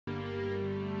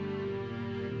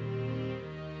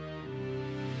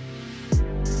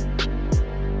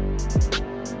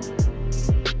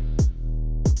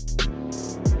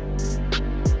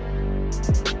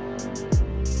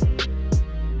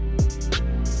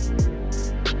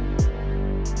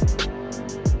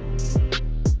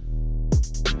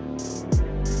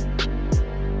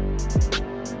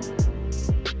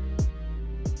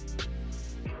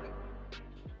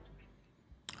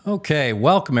Okay,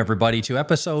 welcome everybody to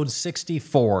episode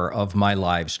 64 of my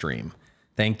live stream.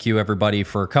 Thank you everybody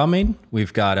for coming.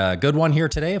 We've got a good one here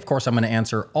today. Of course, I'm going to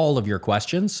answer all of your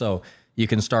questions, so you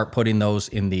can start putting those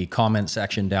in the comment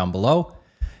section down below.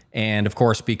 And of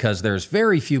course, because there's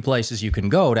very few places you can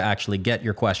go to actually get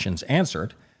your questions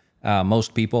answered.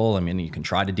 Most people, I mean, you can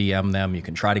try to DM them, you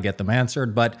can try to get them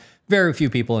answered, but very few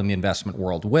people in the investment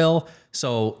world will.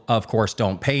 So of course,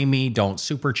 don't pay me, don't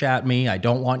super chat me. I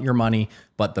don't want your money,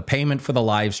 but the payment for the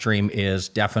live stream is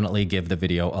definitely give the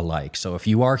video a like. So if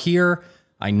you are here,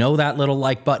 I know that little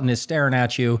like button is staring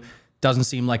at you. Doesn't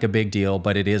seem like a big deal,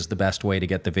 but it is the best way to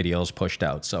get the videos pushed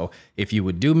out. So if you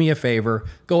would do me a favor,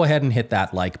 go ahead and hit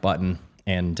that like button,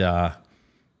 and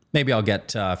maybe I'll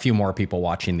get a few more people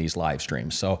watching these live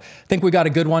streams. So I think we got a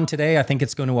good one today. I think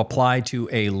it's going to apply to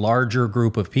a larger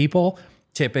group of people.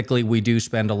 Typically, we do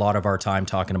spend a lot of our time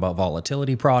talking about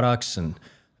volatility products and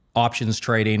options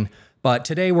trading. But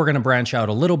today we're going to branch out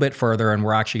a little bit further, and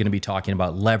we're actually going to be talking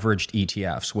about leveraged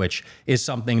ETFs, which is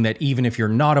something that even if you're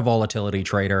not a volatility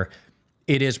trader,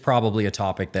 it is probably a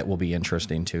topic that will be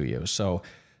interesting to you. So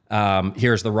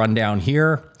here's the rundown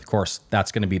here. Of course,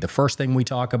 that's going to be the first thing we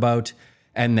talk about.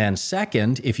 And then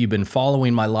second, if you've been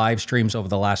following my live streams over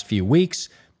the last few weeks,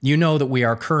 you know that we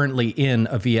are currently in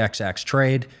a VXX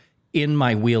trade in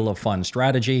my Wheel of Fun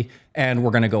strategy, and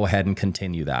we're going to go ahead and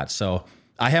continue that. So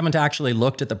I haven't actually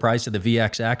looked at the price of the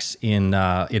VXX in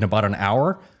about an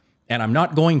hour, and I'm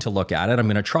not going to look at it. I'm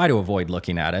going to try to avoid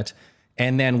looking at it.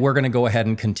 And then we're going to go ahead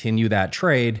and continue that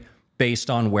trade based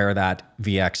on where that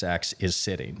VXX is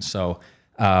sitting. So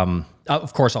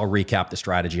of course, I'll recap the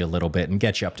strategy a little bit and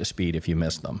get you up to speed if you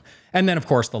missed them. And then, of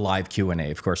course, the live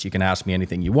Q&A. Of course, you can ask me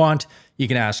anything you want. You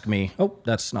can ask me, oh,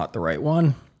 that's not the right one.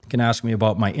 You can ask me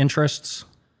about my interests.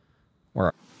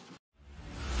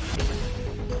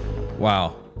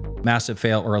 Wow, massive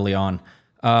fail early on.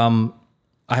 I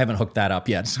haven't hooked that up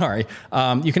yet, sorry.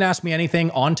 You can ask me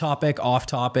anything on topic, off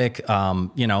topic.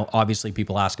 You know, obviously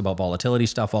people ask about volatility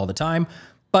stuff all the time.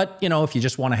 But, you know, if you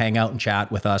just want to hang out and chat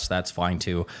with us, that's fine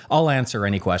too. I'll answer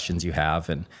any questions you have.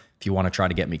 And if you want to try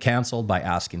to get me canceled by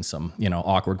asking some, you know,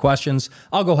 awkward questions,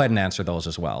 I'll go ahead and answer those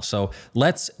as well. So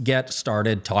let's get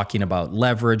started talking about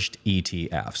leveraged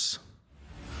ETFs.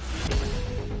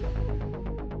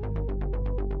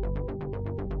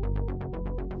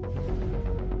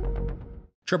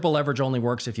 Triple leverage only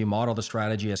works if you model the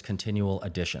strategy as continual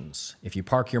additions. If you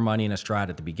park your money in a strat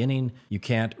at the beginning, you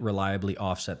can't reliably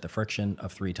offset the friction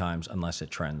of 3 times unless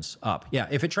it trends up. Yeah,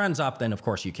 if it trends up, then of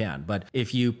course you can. But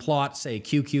if you plot, say,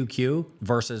 QQQ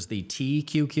versus the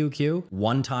TQQQ,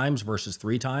 1 times versus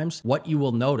 3 times, what you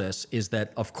will notice is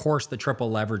that, of course, the triple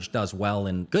leverage does well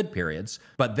in good periods,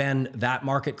 but then that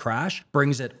market crash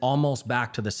brings it almost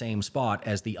back to the same spot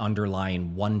as the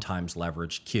underlying 1 times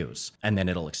leveraged Qs. And then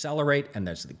it'll accelerate, and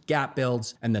there's the gap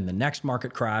builds, and then the next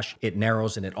market crash, it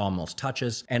narrows and it almost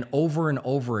touches. And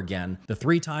over again, the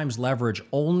 3 times leverage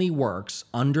only works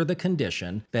under the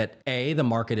condition that A, the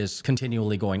market is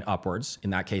continually going upwards.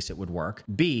 In that case, it would work.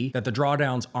 B, that the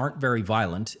drawdowns aren't very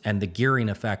violent and the gearing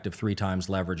effect of 3 times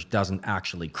leverage doesn't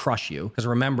actually crush you. Because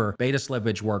remember, beta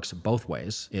slippage works both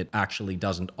ways. It actually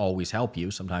doesn't always help you.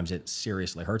 Sometimes it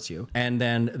seriously hurts you. And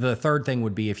then the third thing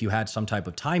would be if you had some type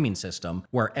of timing system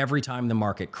where every time the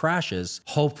market crashes,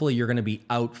 hopefully you're going to be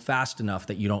out fast enough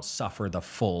that you don't suffer the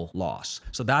full loss.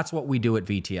 So that's what we do at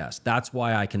VTS. That's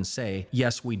why I can say,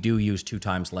 yes, we do use 2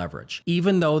 times leverage.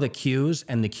 Even though the Qs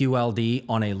and the QLD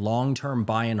on a long-term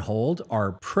buy and hold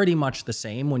are pretty much the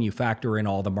same when you factor in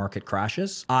all the market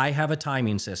crashes, I have a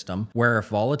timing system where if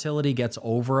volatility gets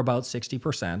over about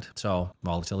 60%, so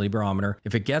volatility barometer,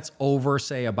 if it gets over,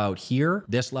 say, about here,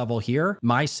 this level here,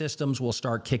 my systems will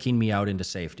start kicking me out into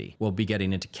safety. We'll be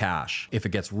getting into cash. If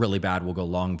it gets really bad, we'll go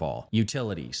long vol,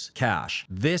 utilities, cash.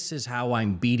 This is how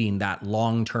I'm beating that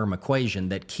long-term equation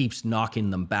that keeps knocking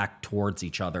them back towards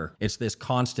each other. It's this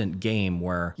constant game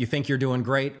where you think you're doing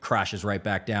great, crashes right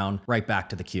back down, right back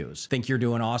to the Qs. Think you're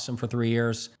doing awesome for 3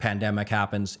 years, pandemic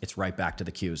happens, it's right back to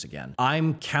the Qs again.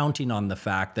 I'm counting on the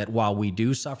fact that while we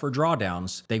do suffer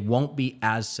drawdowns, they won't be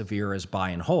as severe as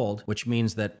buy and hold, which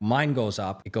means that mine goes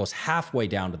up, it goes halfway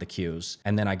down to the Qs,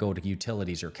 and then I go to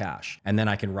utilities or cash. And then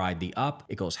I can ride the up,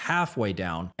 it goes halfway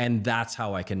down, and that's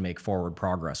how I can make forward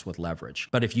progress with leverage.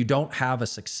 But if you don't have a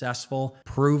successful,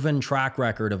 proven track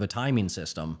record of a timing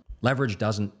system, leverage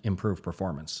doesn't improve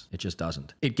performance. It just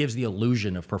doesn't. It gives the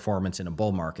illusion of performance in a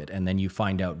bull market, and then you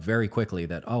find out very quickly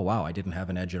that, oh wow, I didn't have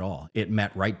an edge at all. It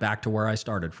met right back to where I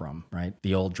started from, right?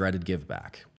 The old dreaded give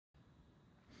back.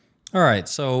 All right,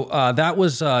 so that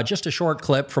was just a short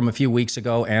clip from a few weeks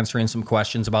ago answering some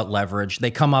questions about leverage.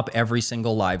 They come up every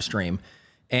single live stream.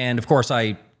 And of course,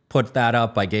 I put that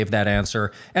up, I gave that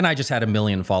answer, and I just had a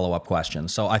million follow-up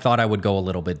questions. So I thought I would go a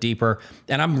little bit deeper,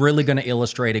 and I'm really going to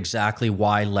illustrate exactly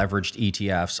why leveraged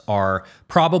ETFs are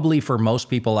probably, for most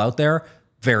people out there,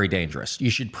 very dangerous. You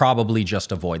should probably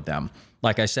just avoid them.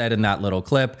 Like I said in that little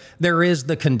clip, there is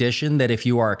the condition that if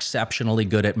you are exceptionally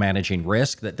good at managing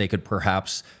risk, that they could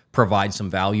perhaps provide some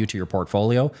value to your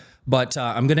portfolio. But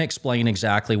I'm going to explain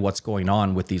exactly what's going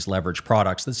on with these leveraged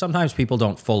products that sometimes people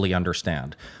don't fully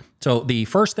understand. So the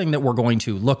first thing that we're going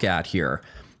to look at here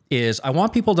is I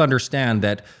want people to understand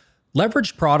that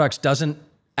leveraged products doesn't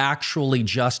actually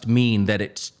just mean that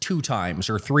it's 2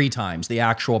 times or 3 times the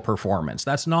actual performance.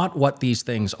 That's not what these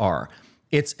things are.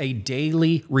 It's a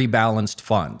daily rebalanced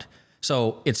fund.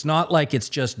 So it's not like it's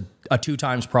just a 2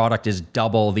 times product is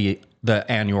double the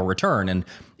annual return. And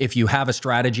if you have a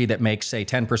strategy that makes, say,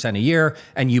 10% a year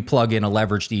and you plug in a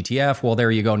leveraged ETF, well,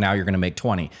 there you go. Now you're going to make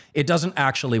 20. It doesn't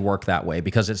actually work that way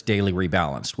because it's daily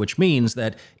rebalanced, which means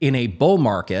that in a bull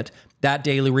market, that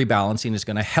daily rebalancing is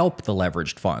going to help the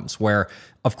leveraged funds where,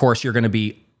 of course, you're going to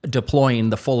be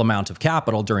deploying the full amount of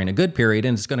capital during a good period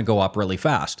and it's going to go up really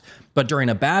fast. But during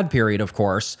a bad period, of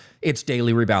course, it's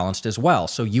daily rebalanced as well.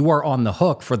 So you are on the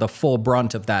hook for the full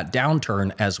brunt of that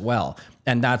downturn as well.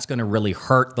 And that's going to really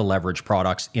hurt the leverage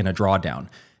products in a drawdown.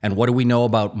 And what do we know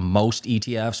about most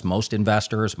ETFs, most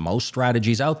investors, most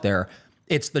strategies out there?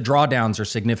 It's the drawdowns are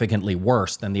significantly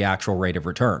worse than the actual rate of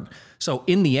return. So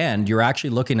in the end, you're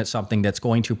actually looking at something that's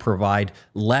going to provide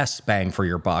less bang for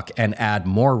your buck and add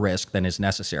more risk than is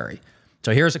necessary.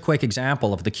 So here's a quick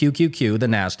example of the QQQ, the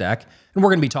Nasdaq, and we're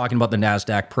going to be talking about the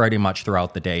Nasdaq pretty much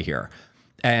throughout the day here.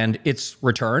 And its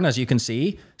return, as you can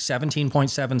see,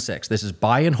 17.76. This is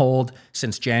buy and hold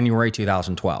since January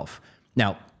 2012.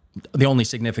 Now, the only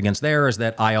significance there is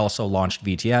that I also launched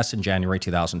VTS in January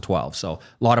 2012. So a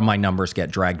lot of my numbers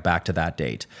get dragged back to that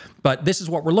date. But this is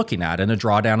what we're looking at in a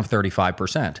drawdown of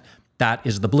 35%. That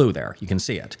is the blue there. You can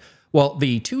see it. Well,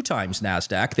 the 2 times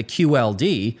Nasdaq, the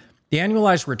QLD, the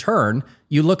annualized return,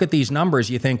 you look at these numbers,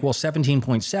 you think, well,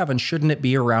 17.7, shouldn't it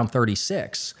be around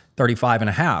 36, 35 and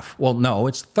a half? Well, no,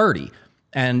 it's 30.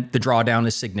 And the drawdown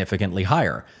is significantly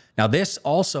higher. Now, this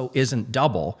also isn't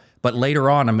double, but later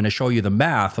on, I'm going to show you the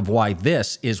math of why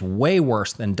this is way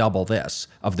worse than double this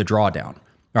of the drawdown.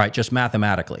 All right, just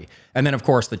mathematically. And then, of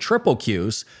course, the triple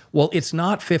Qs, well, it's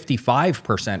not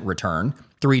 55% return,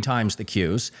 3 times the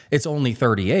Qs. It's only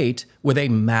 38 with a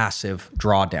massive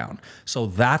drawdown. So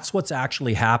that's what's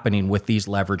actually happening with these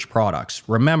leverage products.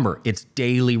 Remember, it's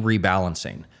daily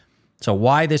rebalancing. So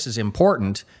why this is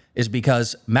important is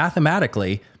because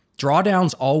mathematically,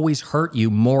 drawdowns always hurt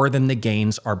you more than the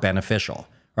gains are beneficial.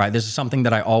 Right? This is something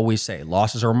that I always say.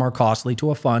 Losses are more costly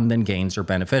to a fund than gains are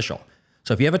beneficial.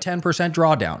 So if you have a 10%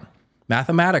 drawdown,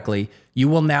 mathematically, you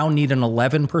will now need an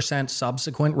 11%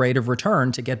 subsequent rate of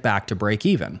return to get back to break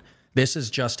even. This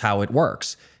is just how it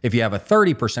works. If you have a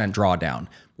 30% drawdown,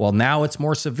 well, now it's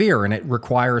more severe and it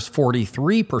requires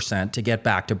 43% to get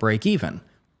back to break even,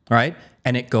 right?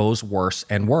 And it goes worse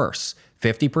and worse.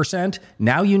 50%,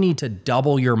 now you need to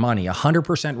double your money,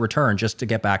 100% return just to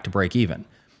get back to break even.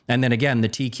 And then again, the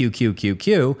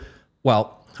TQQQQ,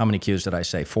 well, how many Qs did I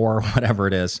say? 4, whatever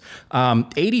it is.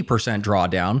 80%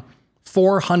 drawdown,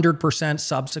 400%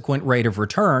 subsequent rate of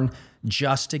return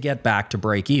just to get back to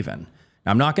break even.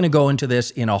 Now, I'm not going to go into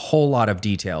this in a whole lot of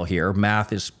detail here.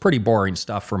 Math is pretty boring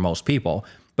stuff for most people.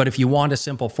 But if you want a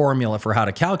simple formula for how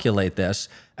to calculate this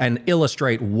and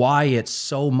illustrate why it's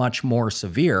so much more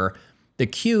severe, the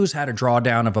Qs had a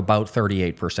drawdown of about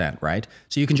 38%, right?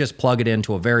 So you can just plug it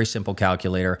into a very simple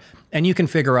calculator and you can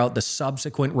figure out the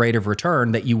subsequent rate of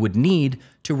return that you would need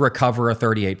to recover a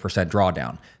 38%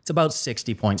 drawdown. It's about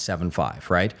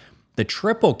 60.75, right? The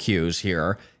triple Qs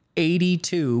here,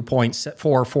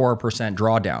 82.44%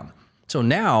 drawdown. So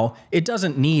now it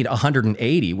doesn't need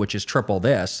 180, which is triple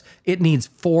this. It needs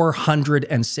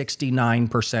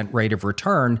 469% rate of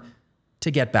return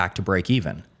to get back to break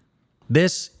even.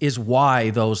 This is why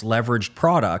those leveraged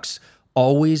products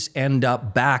always end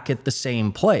up back at the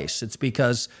same place. It's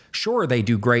because, sure, they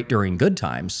do great during good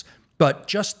times, but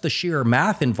just the sheer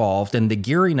math involved and the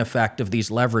gearing effect of these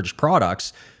leveraged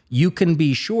products, you can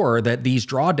be sure that these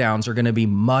drawdowns are going to be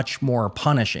much more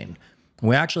punishing.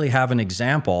 We actually have an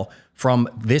example from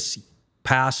this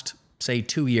past, say,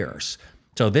 2 years.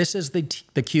 So this is the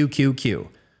QQQ.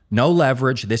 No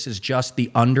leverage. This is just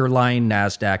the underlying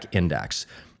Nasdaq index.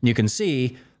 You can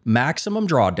see maximum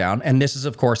drawdown, and this is,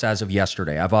 of course, as of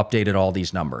yesterday. I've updated all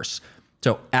these numbers.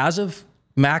 So as of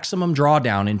maximum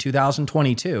drawdown in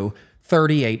 2022,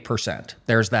 38%.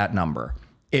 There's that number.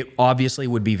 It obviously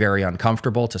would be very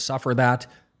uncomfortable to suffer that,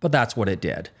 but that's what it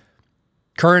did.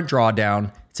 Current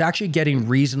drawdown, it's actually getting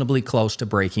reasonably close to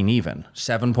breaking even,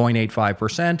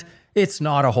 7.85%. It's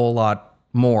not a whole lot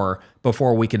more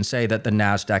before we can say that the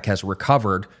Nasdaq has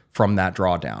recovered from that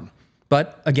drawdown.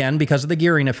 But again, because of the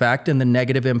gearing effect and the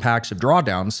negative impacts of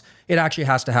drawdowns, it actually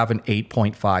has to have an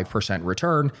 8.5%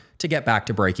 return to get back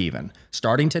to break even.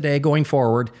 Starting today going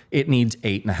forward, it needs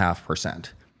 8.5%.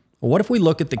 Well, what if we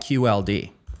look at the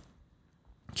QLD?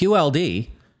 QLD,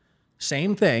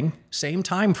 same thing, same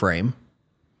time frame.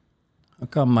 How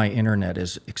come my internet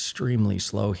is extremely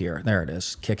slow here? There it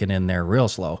is, kicking in there real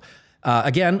slow.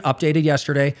 Again, updated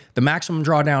yesterday. The maximum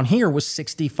drawdown here was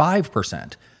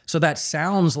 65%. So that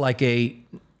sounds like a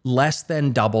less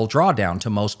than double drawdown to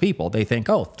most people. They think,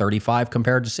 oh, 35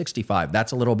 compared to 65,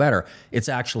 that's a little better. It's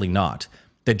actually not.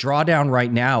 The drawdown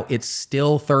right now, it's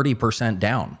still 30%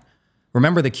 down.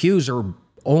 Remember, the Qs are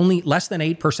only less than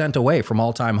 8% away from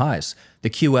all-time highs. The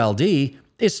QLD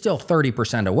is still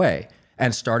 30% away.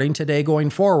 And starting today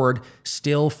going forward,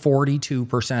 still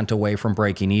 42% away from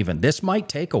breaking even. This might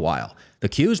take a while. The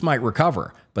Qs might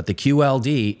recover, but the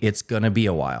QLD, it's going to be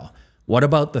a while. What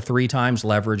about the 3 times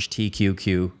leveraged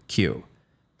TQQQ?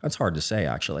 That's hard to say,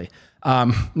 actually.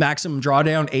 Maximum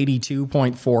drawdown,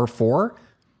 82.44.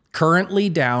 Currently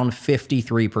down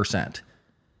 53%.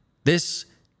 This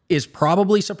is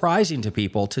probably surprising to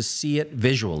people to see it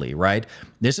visually, right?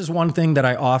 This is one thing that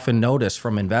I often notice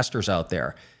from investors out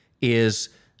there is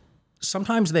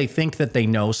sometimes they think that they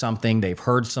know something, they've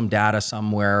heard some data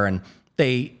somewhere, and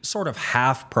they sort of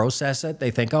half process it.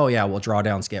 They think, oh yeah, well,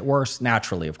 drawdowns get worse.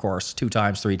 Naturally, of course, 2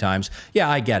 times, 3 times. Yeah,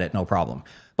 I get it, no problem.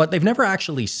 But they've never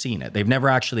actually seen it. They've never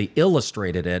actually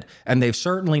illustrated it, and they've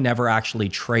certainly never actually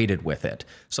traded with it.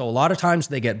 So a lot of times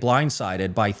they get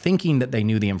blindsided by thinking that they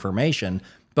knew the information,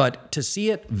 but to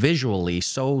see it visually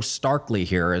so starkly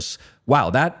here is, wow,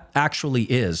 that actually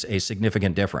is a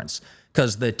significant difference.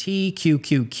 Because the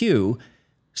TQQQ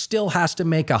still has to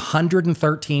make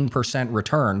 113%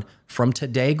 return from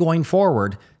today going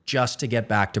forward just to get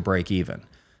back to break even.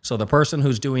 So the person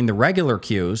who's doing the regular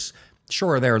Qs,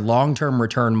 sure, their long-term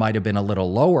return might have been a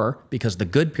little lower because the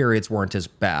good periods weren't as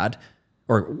bad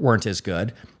or weren't as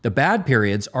good. The bad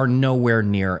periods are nowhere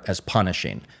near as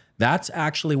punishing. That's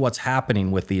actually what's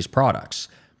happening with these products.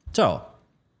 So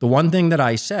the one thing that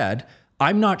I said,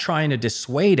 I'm not trying to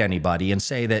dissuade anybody and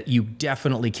say that you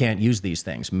definitely can't use these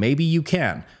things. Maybe you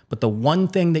can, but the one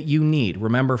thing that you need,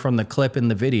 remember from the clip in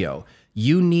the video,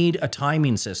 you need a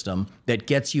timing system that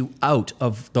gets you out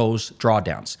of those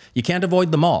drawdowns. You can't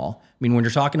avoid them all. I mean, when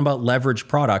you're talking about leveraged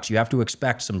products, you have to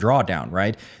expect some drawdown,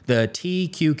 right? The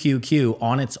TQQQ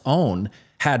on its own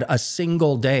had a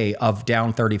single day of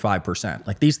down 35%.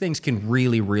 Like these things can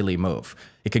really, really move.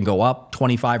 It can go up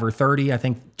 25 or 30. I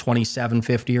think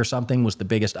 27.50 or something was the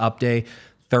biggest up day,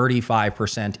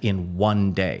 35% in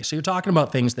one day. So you're talking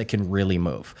about things that can really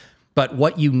move. But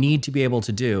what you need to be able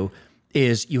to do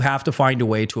is you have to find a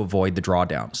way to avoid the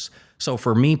drawdowns. So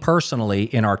for me personally,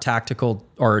 in our tactical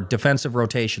or defensive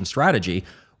rotation strategy,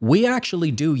 we actually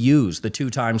do use the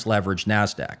 2 times leveraged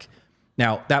Nasdaq.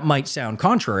 Now, that might sound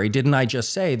contrary. Didn't I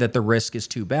just say that the risk is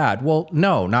too bad? Well,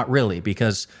 no, not really,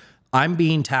 because I'm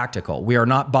being tactical. We are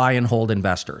not buy and hold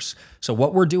investors. So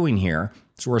what we're doing here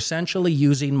is we're essentially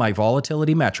using my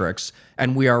volatility metrics,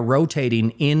 and we are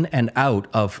rotating in and out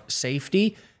of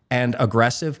safety and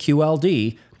aggressive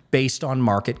QLD based on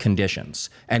market conditions.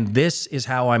 And this is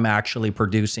how I'm actually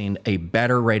producing a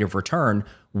better rate of return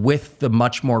with the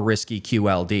much more risky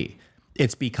QLD.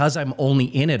 It's because I'm only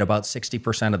in it about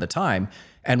 60% of the time.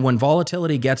 And when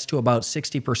volatility gets to about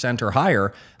 60% or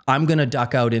higher, I'm going to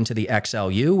duck out into the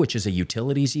XLU, which is a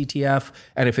utilities ETF.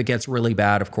 And if it gets really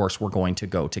bad, of course, we're going to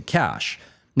go to cash.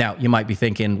 Now, you might be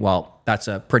thinking, well, that's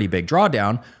a pretty big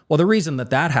drawdown. Well, the reason that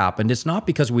that happened is not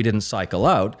because we didn't cycle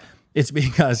out. It's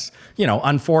because,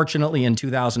 unfortunately in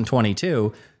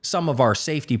 2022, some of our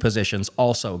safety positions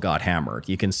also got hammered.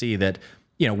 You can see that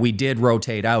we did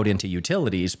rotate out into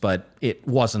utilities, but it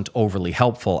wasn't overly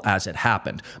helpful as it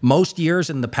happened. Most years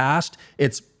in the past,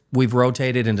 we've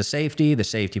rotated into safety. The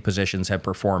safety positions have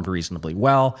performed reasonably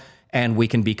well, and we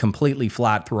can be completely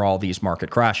flat through all these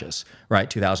market crashes, right?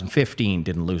 2015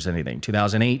 didn't lose anything.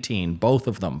 2018, both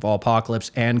of them, Volpocalypse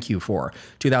and Q4.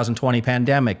 2020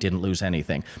 pandemic didn't lose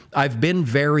anything. I've been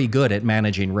very good at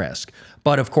managing risk,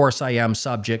 but of course I am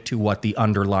subject to what the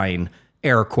underlying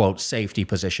air quote safety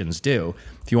positions do.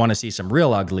 If you want to see some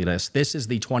real ugliness, this is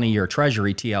the 20-year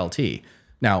Treasury TLT.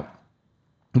 Now,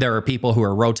 there are people who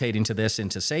are rotating to this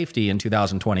into safety in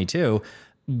 2022,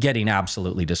 getting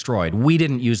absolutely destroyed. We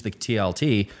didn't use the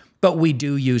TLT, but we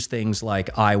do use things like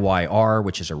IYR,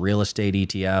 which is a real estate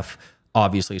ETF,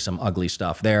 obviously some ugly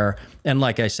stuff there. And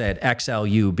like I said,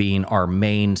 XLU being our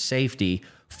main safety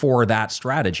for that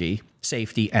strategy,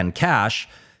 safety and cash,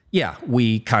 yeah,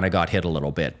 we kind of got hit a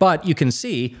little bit. But you can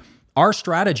see our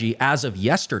strategy as of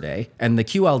yesterday, and the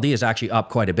QLD is actually up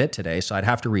quite a bit today, so I'd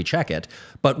have to recheck it,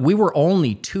 but we were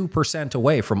only 2%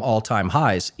 away from all-time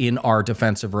highs in our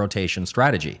defensive rotation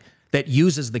strategy that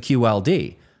uses the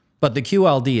QLD. But the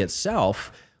QLD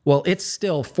itself, well, it's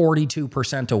still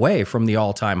 42% away from the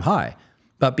all-time high.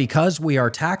 But because we are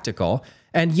tactical,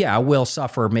 and yeah, we'll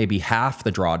suffer maybe half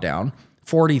the drawdown,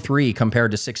 43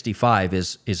 compared to 65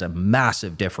 is a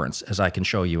massive difference, as I can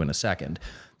show you in a second.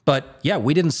 But yeah,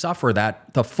 we didn't suffer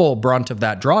the full brunt of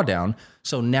that drawdown.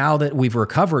 So now that we've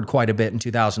recovered quite a bit in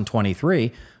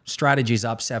 2023, strategy's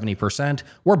up 70%.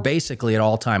 We're basically at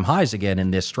all-time highs again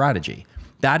in this strategy.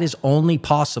 That is only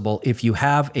possible if you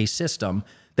have a system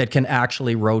that can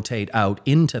actually rotate out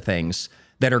into things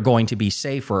that are going to be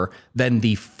safer than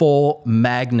the full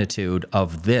magnitude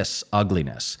of this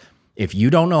ugliness. If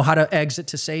you don't know how to exit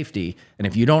to safety, and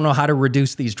if you don't know how to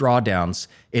reduce these drawdowns,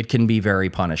 it can be very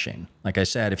punishing. Like I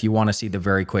said, if you want to see the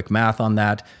very quick math on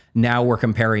that, now we're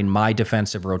comparing my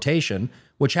defensive rotation,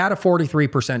 which had a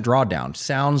 43% drawdown.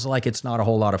 Sounds like it's not a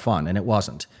whole lot of fun, and it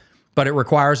wasn't. But it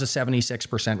requires a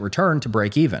 76% return to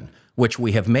break even, which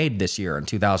we have made this year in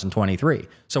 2023.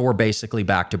 So we're basically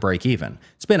back to break even.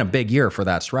 It's been a big year for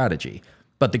that strategy.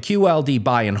 But the QLD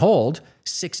buy and hold,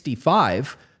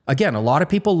 65, again, a lot of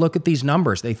people look at these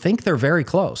numbers. They think they're very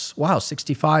close. Wow,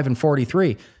 65 and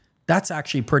 43, that's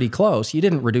actually pretty close. You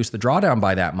didn't reduce the drawdown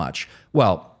by that much.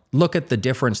 Well, look at the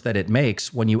difference that it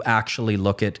makes when you actually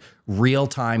look at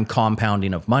real-time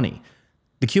compounding of money.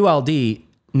 The QLD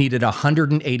needed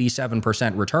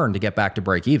 187% return to get back to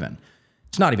break even.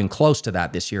 It's not even close to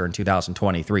that this year in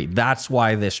 2023. That's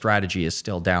why this strategy is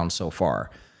still down so far.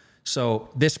 So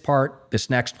this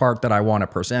next part that I want to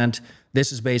present,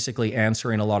 this is basically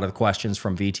answering a lot of the questions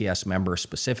from VTS members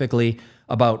specifically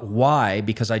about why,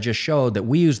 because I just showed that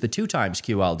we use the 2 times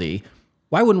QLD,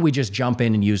 why wouldn't we just jump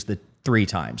in and use the 3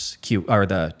 times Q, or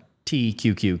the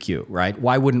TQQQ, right?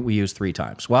 Why wouldn't we use 3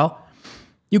 times? Well,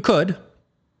 you could,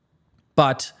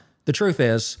 but the truth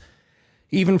is,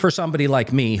 even for somebody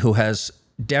like me who has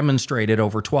demonstrated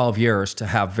over 12 years to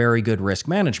have very good risk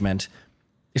management,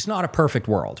 it's not a perfect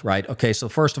world, right? Okay, so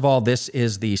first of all, this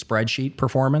is the spreadsheet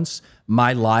performance.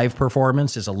 My live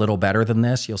performance is a little better than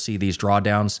this. You'll see these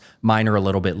drawdowns, mine are a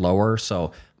little bit lower.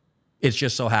 So it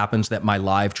just so happens that my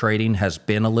live trading has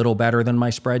been a little better than my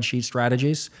spreadsheet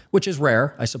strategies, which is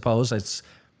rare, I suppose. It's,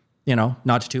 you know,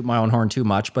 not to toot my own horn too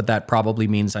much, but that probably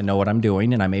means I know what I'm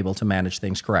doing and I'm able to manage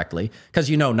things correctly. Because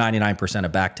you know 99%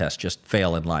 of backtests just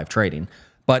fail in live trading.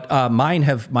 But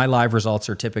my live results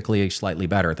are typically slightly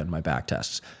better than my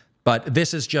backtests. But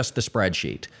this is just the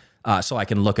spreadsheet. So I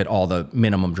can look at all the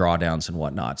minimum drawdowns and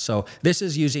whatnot. So this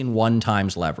is using 1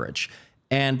 times leverage.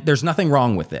 And there's nothing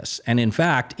wrong with this. And in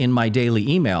fact, in my daily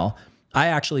email, I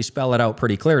actually spell it out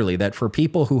pretty clearly that for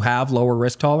people who have lower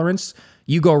risk tolerance,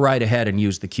 you go right ahead and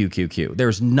use the QQQ.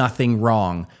 There's nothing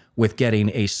wrong with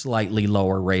getting a slightly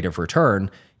lower rate of return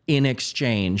in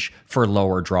exchange for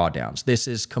lower drawdowns. This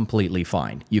is completely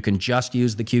fine. You can just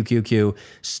use the QQQ,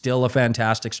 still a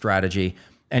fantastic strategy.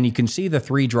 And you can see the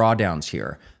 3 drawdowns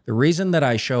here. The reason that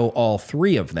I show all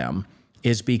 3 of them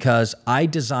is because I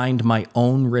designed my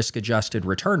own risk-adjusted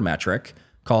return metric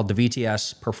called the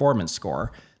VTS performance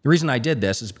score. The reason I did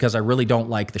this is because I really don't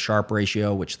like the Sharpe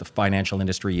ratio, which the financial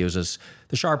industry uses.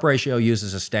 The Sharpe ratio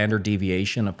uses a standard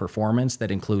deviation of performance that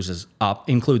includes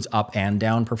up and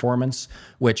down performance,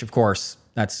 which of course,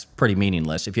 that's pretty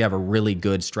meaningless. If you have a really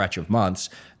good stretch of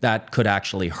months, that could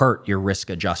actually hurt your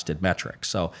risk-adjusted metric.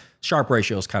 So Sharpe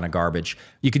ratio is kind of garbage.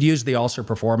 You could use the Ulster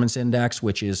Performance Index,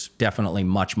 which is definitely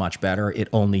much, much better. It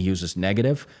only uses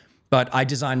negative. But I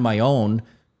designed my own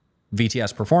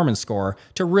VTS performance score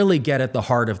to really get at the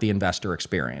heart of the investor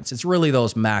experience. It's really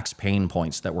those max pain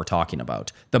points that we're talking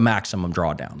about, the maximum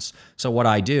drawdowns. So what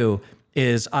I do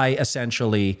is I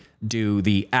essentially do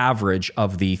the average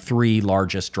of the 3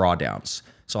 largest drawdowns.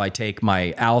 So I take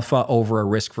my alpha over a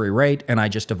risk-free rate and I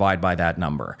just divide by that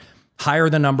number. Higher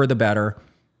the number, the better.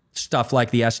 Stuff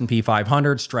like the S&P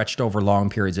 500 stretched over long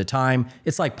periods of time,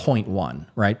 it's like 0.1,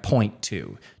 right?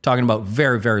 0.2. Talking about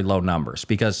very, very low numbers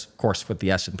because, of course, with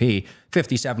the S&P,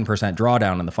 57%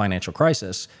 drawdown in the financial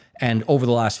crisis. And over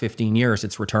the last 15 years,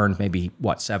 it's returned maybe,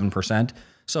 what, 7%?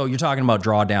 So you're talking about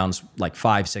drawdowns like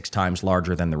 5-6 times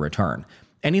larger than the return.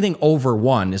 Anything over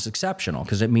 1 is exceptional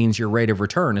because it means your rate of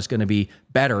return is going to be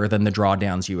better than the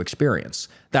drawdowns you experience.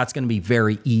 That's going to be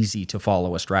very easy to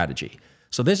follow a strategy.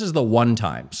 So this is the 1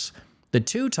 times. The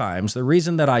 2 times, the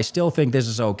reason that I still think this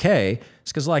is okay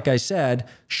is because, like I said,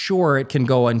 sure, it can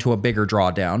go into a bigger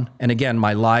drawdown. And again,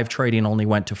 my live trading only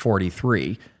went to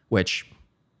 43, which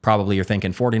probably you're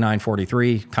thinking 49,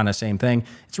 43, kind of same thing.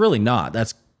 It's really not.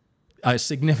 That's a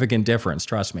significant difference,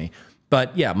 trust me.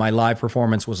 But yeah, my live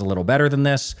performance was a little better than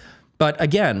this. But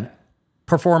again,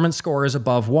 performance score is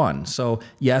above 1. So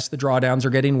yes, the drawdowns are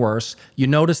getting worse. You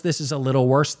notice this is a little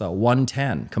worse though,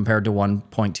 110 compared to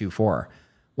 1.24.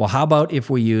 Well, how about if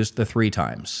we use the 3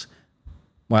 times?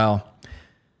 Well,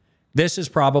 this is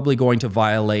probably going to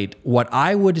violate what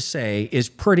I would say is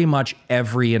pretty much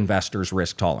every investor's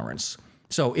risk tolerance.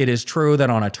 So it is true that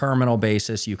on a terminal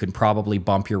basis, you can probably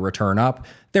bump your return up.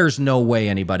 There's no way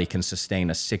anybody can sustain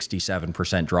a 67%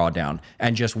 drawdown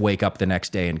and just wake up the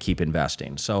next day and keep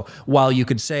investing. So while you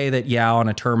could say that, yeah, on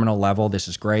a terminal level, this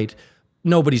is great,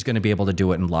 nobody's going to be able to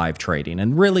do it in live trading.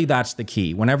 And really, that's the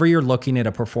key. Whenever you're looking at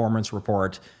a performance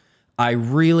report, I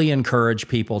really encourage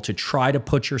people to try to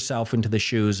put yourself into the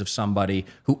shoes of somebody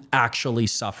who actually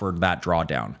suffered that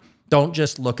drawdown. Don't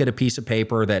just look at a piece of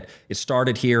paper that it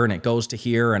started here and it goes to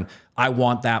here and I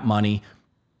want that money.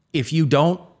 If you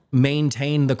don't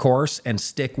maintain the course and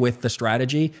stick with the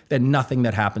strategy, then nothing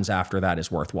that happens after that is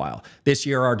worthwhile. This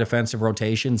year, our defensive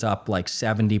rotation's up like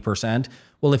 70%.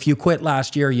 Well, if you quit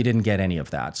last year, you didn't get any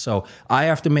of that. So I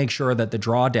have to make sure that the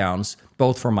drawdowns,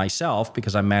 both for myself,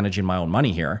 because I'm managing my own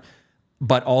money here,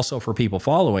 but also for people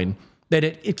following, that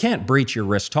it can't breach your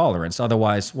risk tolerance.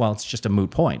 Otherwise, well, it's just a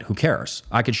moot point. Who cares?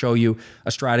 I could show you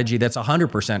a strategy that's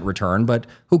 100% return, but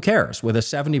who cares? With a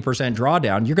 70%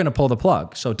 drawdown, you're going to pull the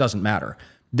plug, so it doesn't matter.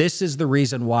 This is the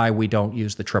reason why we don't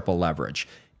use the triple leverage.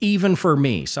 Even for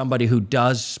me, somebody who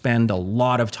does spend a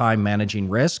lot of time managing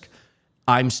risk,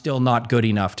 I'm still not good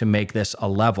enough to make this a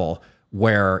level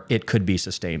where it could be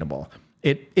sustainable.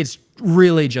 It's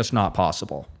really just not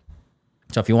possible.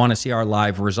 So if you want to see our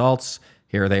live results,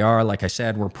 here they are. Like I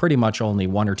said, we're pretty much only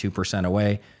 1 or 2%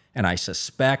 away. And I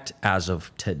suspect as of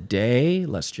today,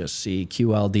 let's just see,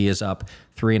 QLD is up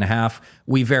 3.5.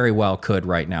 We very well could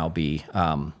right now be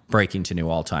breaking to new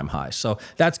all-time highs. So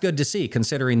that's good to see,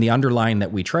 considering the underlying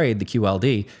that we trade, the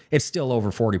QLD, it's still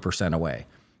over 40% away.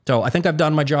 So I think I've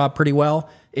done my job pretty well.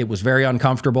 It was very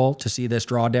uncomfortable to see this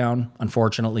drawdown.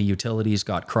 Unfortunately, utilities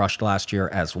got crushed last year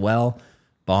as well.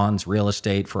 Bonds, real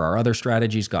estate for our other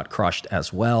strategies got crushed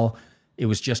as well. It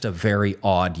was just a very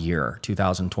odd year.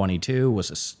 2022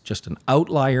 was just an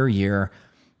outlier year.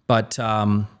 But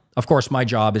of course, my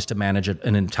job is to manage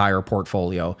an entire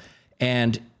portfolio.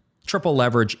 And triple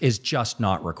leverage is just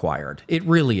not required. It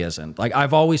really isn't. Like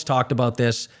I've always talked about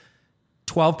this,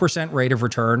 12% rate of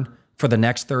return for the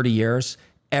next 30 years.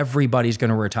 Everybody's going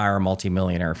to retire a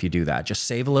multimillionaire if you do that. Just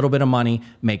save a little bit of money,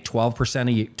 make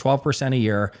 12% a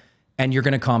year, and you're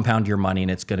going to compound your money and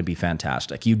it's going to be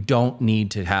fantastic. You don't need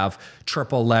to have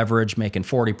triple leverage making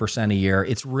 40% a year.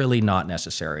 It's really not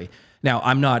necessary. Now,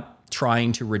 I'm not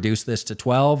trying to reduce this to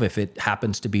 12. If it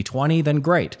happens to be 20, then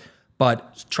great.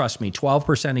 But trust me,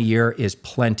 12% a year is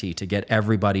plenty to get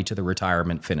everybody to the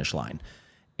retirement finish line.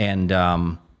 And,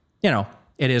 you know,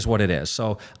 it is what it is.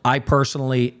 So I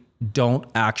personally don't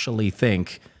actually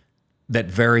think that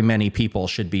very many people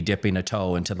should be dipping a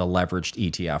toe into the leveraged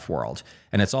ETF world.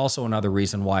 And it's also another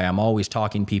reason why I'm always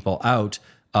talking people out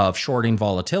of shorting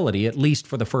volatility, at least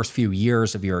for the first few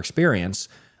years of your experience,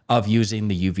 of using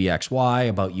the UVXY,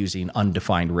 about using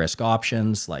undefined risk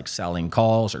options like selling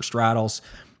calls or straddles.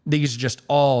 These are just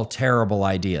all terrible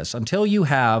ideas. Until you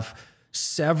have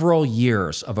several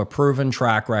years of a proven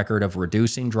track record of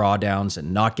reducing drawdowns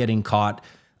and not getting caught,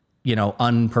 you know,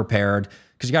 unprepared.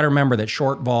 Because you got to remember that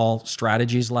short vol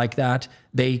strategies like that,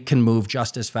 they can move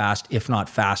just as fast, if not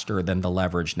faster, than the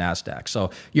leveraged Nasdaq. So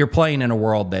you're playing in a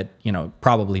world that, you know,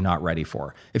 probably not ready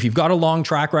for. If you've got a long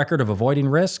track record of avoiding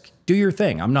risk, do your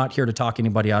thing. I'm not here to talk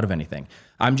anybody out of anything.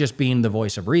 I'm just being the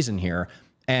voice of reason here.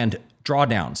 And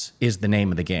drawdowns is the name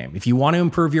of the game. If you want to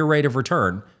improve your rate of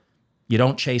return, you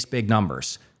don't chase big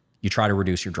numbers. You try to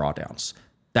reduce your drawdowns.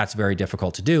 That's very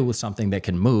difficult to do with something that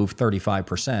can move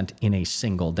 35% in a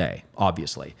single day,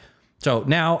 obviously. So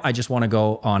now I just want to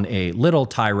go on a little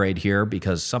tirade here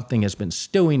because something has been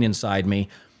stewing inside me.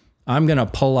 I'm going to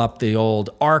pull up the old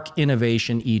ARKK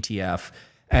Innovation ETF,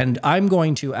 and I'm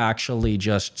going to actually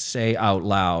just say out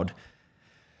loud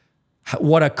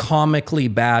what a comically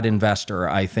bad investor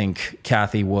I think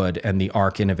Cathie Wood and the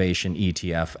ARKK Innovation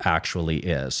ETF actually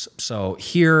is. So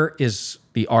here is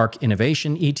the ARKK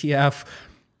Innovation ETF.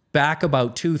 Back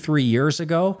about 2-3 years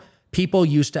ago, people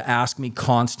used to ask me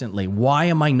constantly, why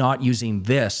am I not using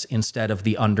this instead of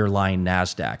the underlying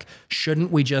Nasdaq?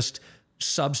 Shouldn't we just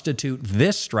substitute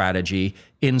this strategy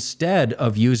instead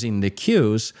of using the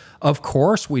Qs, of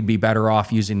course we'd be better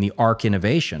off using the ARKK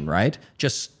Innovation, right?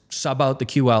 Just sub out the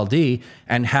QLD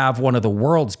and have one of the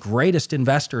world's greatest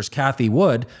investors, Cathie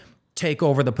Wood, take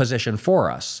over the position for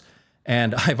us.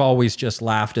 And I've always just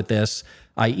laughed at this.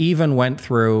 I even went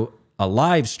through a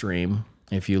live stream.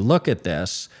 If you look at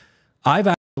this, I've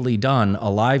actually done a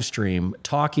live stream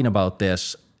talking about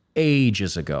this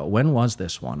ages ago. When was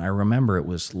this one? I remember it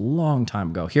was a long time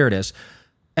ago. Here it is.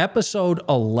 Episode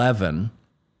 11.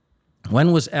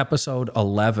 When was episode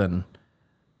 11?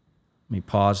 Let me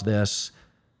pause this.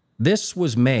 This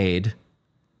was made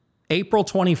April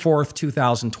 24th,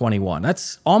 2021.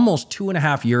 That's almost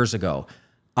 2.5 years ago.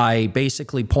 I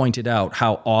basically pointed out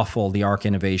how awful the ARKK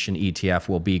Innovation ETF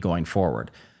will be going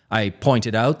forward. I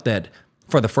pointed out that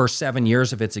for the first 7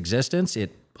 years of its existence,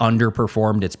 it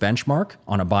underperformed its benchmark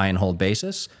on a buy and hold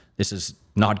basis. This is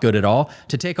not good at all.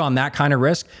 To take on that kind of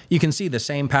risk, you can see the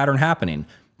same pattern happening.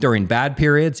 During bad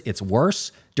periods, it's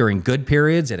worse. During good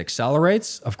periods, it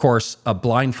accelerates. Of course, a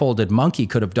blindfolded monkey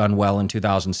could have done well in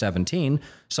 2017,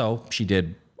 so she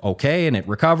did okay and it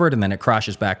recovered and then it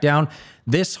crashes back down.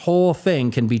 This whole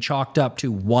thing can be chalked up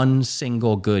to one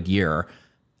single good year.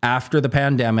 After the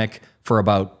pandemic, for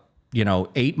about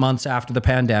 8 months after the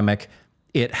pandemic,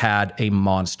 it had a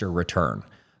monster return.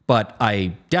 But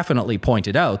I definitely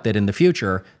pointed out that in the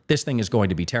future, this thing is going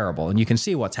to be terrible. And you can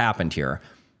see what's happened here.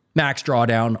 Max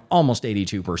drawdown, almost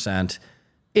 82%.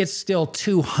 It's still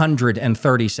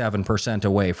 237%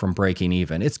 away from breaking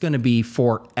even. It's going to be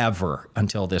forever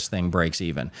until this thing breaks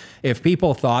even. If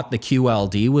people thought the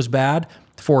QLD was bad,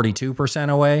 42%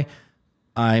 away,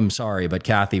 I'm sorry, but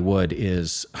Cathie Wood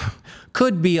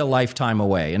could be a lifetime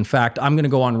away. In fact, I'm going to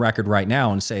go on record right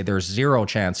now and say there's zero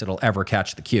chance it'll ever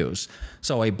catch the Qs.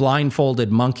 So a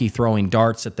blindfolded monkey throwing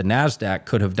darts at the Nasdaq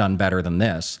could have done better than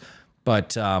this.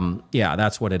 But yeah,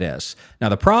 that's what it is. Now,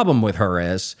 the problem with her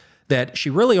is that she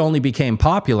really only became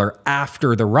popular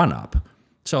after the run-up.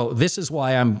 So this is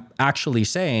why I'm actually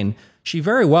saying she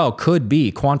very well could be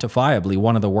quantifiably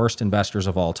one of the worst investors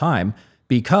of all time,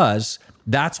 because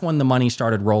that's when the money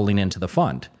started rolling into the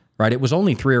fund, right? It was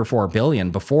only 3 or 4 billion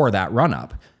before that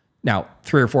run-up. Now,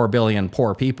 3 or 4 billion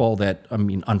poor people that, I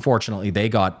mean, unfortunately, they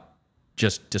got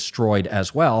just destroyed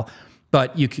as well.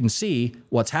 But you can see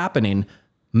what's happening.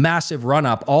 Massive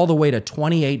run-up all the way to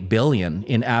 28 billion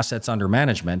in assets under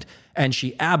management. And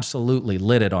she absolutely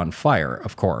lit it on fire,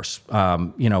 of course.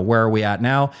 Where are we at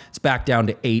now? It's back down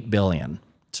to 8 billion.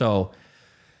 So,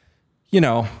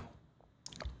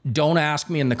 don't ask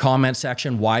me in the comment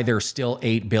section why there's still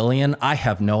 8 billion. I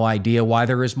have no idea why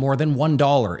there is more than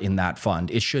 $1 in that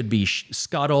fund. It should be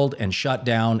scuttled and shut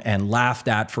down and laughed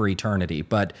at for eternity.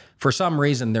 But for some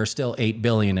reason, there's still 8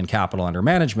 billion in capital under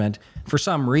management. For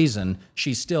some reason,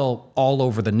 she's still all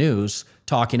over the news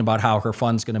talking about how her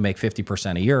fund's going to make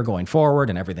 50% a year going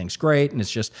forward and everything's great and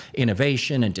it's just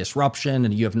innovation and disruption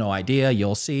and you have no idea,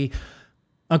 you'll see.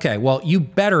 Okay, well, you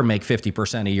better make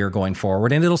 50% a year going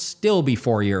forward, and it'll still be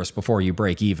 4 years before you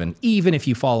break even if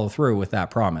you follow through with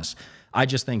that promise. I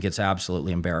just think it's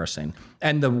absolutely embarrassing.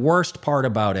 And the worst part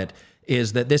about it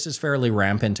is that this is fairly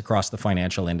rampant across the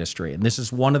financial industry. And this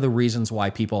is one of the reasons why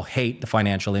people hate the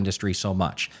financial industry so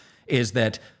much, is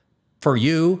that for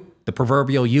you, the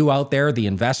proverbial you out there, the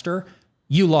investor,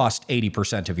 you lost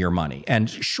 80% of your money. And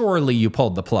surely you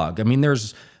pulled the plug. I mean,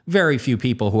 there's very few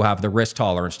people who have the risk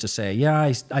tolerance to say,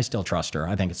 yeah, I still trust her.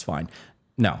 I think it's fine.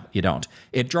 No, you don't.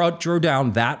 It drew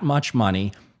down that much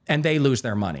money and they lose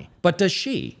their money. But does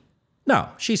she? No,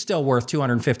 she's still worth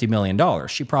 $250 million.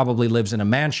 She probably lives in a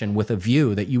mansion with a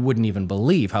view that you wouldn't even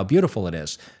believe how beautiful it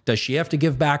is. Does she have to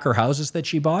give back her houses that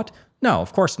she bought? No,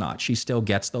 of course not. She still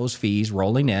gets those fees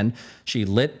rolling in. She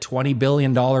lit $20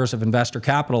 billion of investor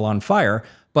capital on fire,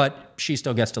 but she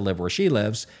still gets to live where she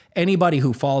lives. Anybody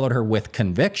who followed her with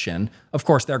conviction, of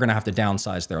course, they're going to have to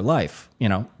downsize their life.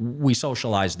 We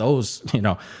socialize those,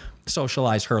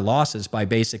 socialize her losses by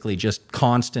basically just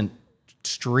constant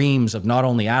streams of not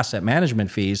only asset management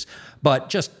fees, but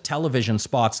just television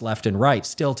spots left and right.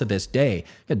 Still to this day,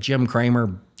 got Jim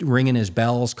Cramer ringing his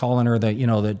bells, calling her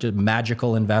the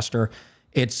magical investor.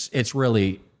 It's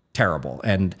really terrible.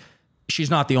 And she's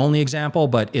not the only example,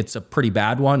 but it's a pretty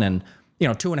bad one. And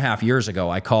 2.5 years ago,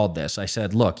 I called this. I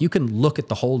said, look, you can look at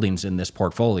the holdings in this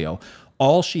portfolio.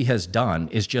 All she has done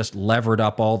is just levered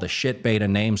up all the shit beta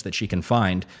names that she can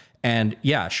find. And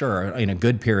yeah, sure, in a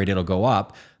good period, it'll go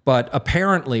up. But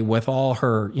apparently with all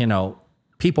her,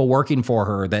 people working for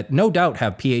her that no doubt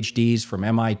have PhDs from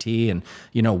MIT and,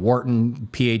 Wharton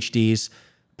PhDs,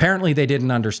 Apparently, they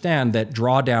didn't understand that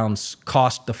drawdowns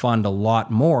cost the fund a lot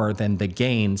more than the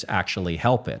gains actually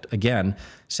help it. Again,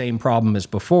 same problem as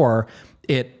before.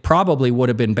 It probably would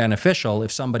have been beneficial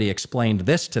if somebody explained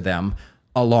this to them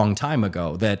a long time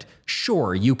ago, that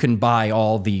sure, you can buy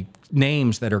all the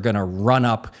names that are going to run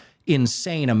up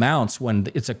insane amounts when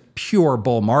it's a pure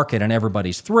bull market and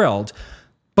everybody's thrilled.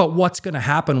 But what's going to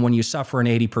happen when you suffer an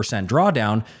 80%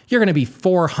 drawdown? You're going to be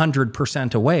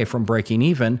 400% away from breaking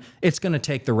even. It's going to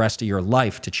take the rest of your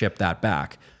life to chip that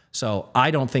back. So I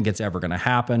don't think it's ever going to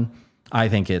happen. I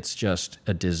think it's just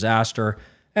a disaster.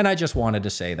 And I just wanted to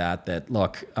say that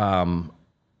look,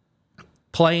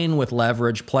 playing with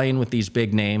leverage, playing with these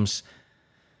big names,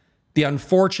 the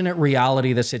unfortunate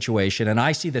reality of the situation, and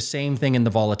I see the same thing in the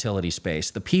volatility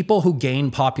space. The people who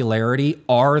gain popularity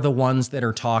are the ones that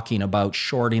are talking about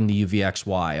shorting the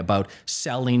UVXY, about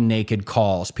selling naked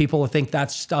calls. People think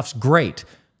that stuff's great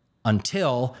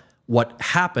until what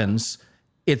happens,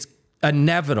 it's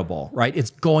inevitable, right? It's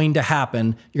going to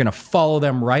happen. You're going to follow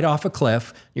them right off a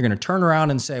cliff. You're going to turn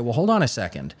around and say, well, hold on a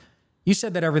second. You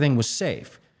said that everything was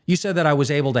safe. You said that I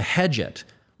was able to hedge it.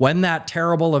 When that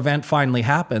terrible event finally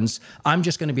happens, I'm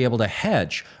just going to be able to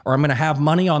hedge, or I'm going to have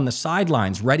money on the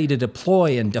sidelines ready to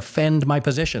deploy and defend my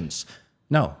positions.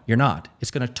 No, you're not. It's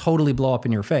going to totally blow up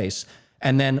in your face.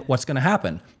 And then what's going to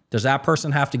happen? Does that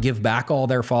person have to give back all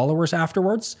their followers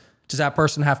afterwards? Does that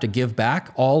person have to give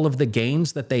back all of the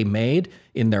gains that they made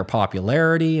in their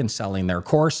popularity and selling their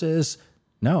courses?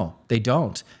 No, they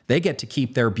don't. They get to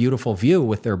keep their beautiful view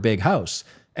with their big house.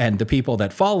 And the people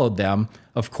that followed them,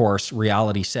 of course,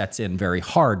 reality sets in very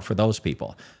hard for those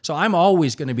people. So I'm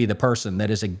always going to be the person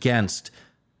that is against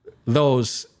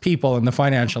those people in the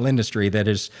financial industry that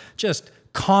is just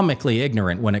comically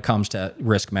ignorant when it comes to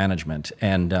risk management.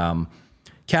 And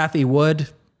Cathie Wood,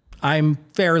 I'm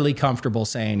fairly comfortable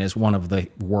saying is one of the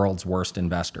world's worst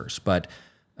investors, but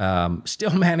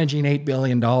still managing $8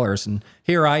 billion. And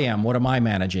here I am. What am I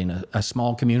managing? A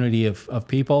small community of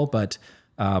people, but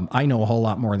I know a whole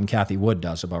lot more than Cathie Wood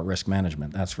does about risk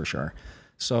management, that's for sure.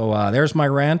 So there's my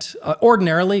rant.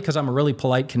 Ordinarily, because I'm a really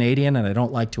polite Canadian and I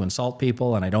don't like to insult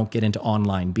people and I don't get into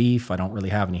online beef, I don't really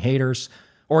have any haters.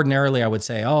 Ordinarily, I would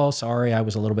say, oh, sorry, I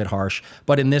was a little bit harsh.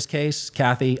 But in this case,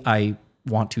 Cathie, I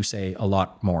want to say a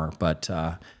lot more, but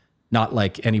not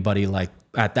like anybody like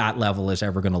at that level is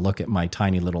ever going to look at my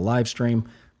tiny little live stream.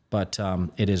 But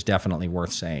it is definitely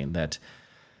worth saying that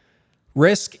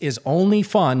risk is only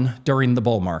fun during the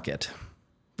bull market.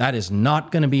 That is not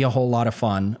going to be a whole lot of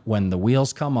fun when the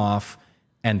wheels come off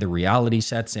and the reality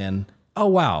sets in. Oh,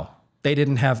 wow, they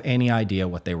didn't have any idea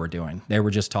what they were doing. They were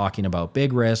just talking about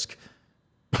big risk,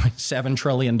 $7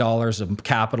 trillion of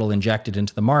capital injected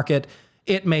into the market.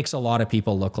 It makes a lot of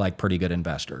people look like pretty good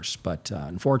investors. But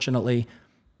unfortunately,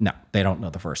 no, they don't know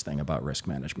the first thing about risk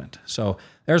management. So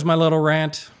there's my little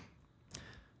rant.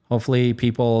 Hopefully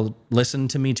people listened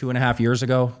to me 2.5 years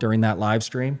ago during that live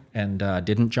stream and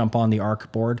didn't jump on the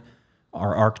ARK board,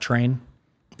 our ARK train.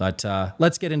 But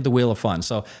let's get into the wheel of fun.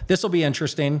 So this will be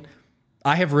interesting.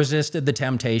 I have resisted the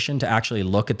temptation to actually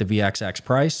look at the VXX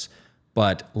price,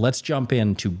 but let's jump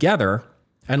in together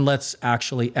and let's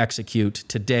actually execute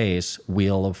today's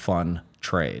wheel of fun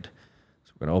trade.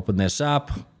 So we're going to open this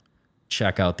up,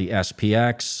 check out the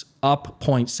SPX, up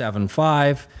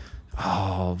 0.75.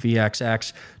 Oh,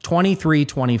 VXX,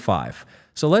 23.25.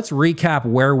 So let's recap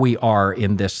where we are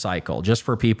in this cycle, just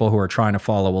for people who are trying to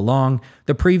follow along.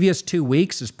 The previous 2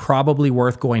 weeks is probably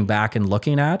worth going back and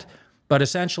looking at, but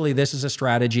essentially this is a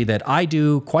strategy that I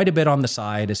do quite a bit on the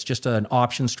side. It's just an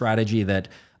option strategy that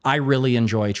I really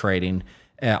enjoy trading.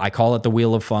 I call it the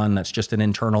Wheel of Fun. That's just an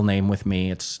internal name with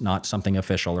me. It's not something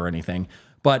official or anything.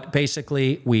 But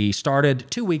basically, we started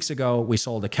 2 weeks ago. We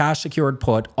sold a cash secured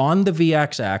put on the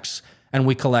VXX, and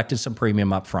we collected some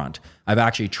premium up front. I've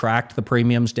actually tracked the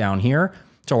premiums down here.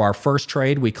 So our first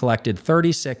trade, we collected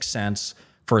 36 cents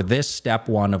for this step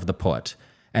one of the put.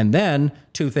 And then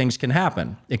two things can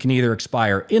happen. It can either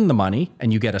expire in the money,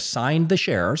 and you get assigned the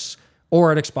shares,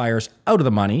 or it expires out of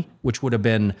the money, which would have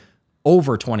been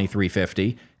over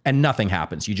 23.50, and nothing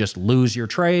happens. You just lose your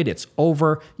trade. It's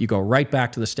over. You go right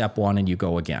back to the step one and you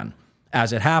go again.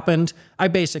 As it happened, I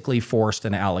basically forced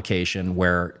an allocation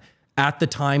where at the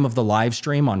time of the live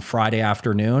stream on Friday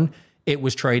afternoon, it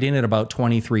was trading at about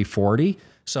 23.40.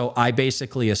 So I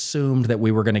basically assumed that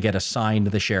we were going to get assigned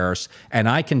the shares, and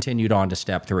I continued on to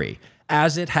step three.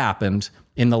 As it happened,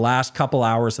 in the last couple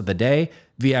hours of the day,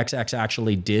 VXX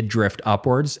actually did drift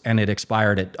upwards, and it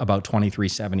expired at about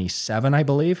 23.77, I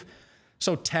believe.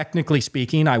 So technically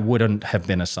speaking, I wouldn't have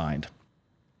been assigned.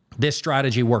 This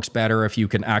strategy works better if you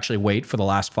can actually wait for the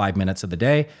last 5 minutes of the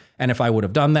day. And if I would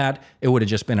have done that, it would have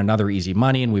just been another easy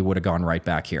money and we would have gone right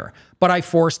back here. But I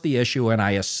forced the issue and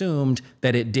I assumed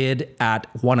that it did at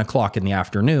 1 o'clock in the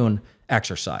afternoon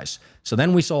exercise. So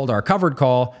then we sold our covered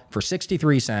call for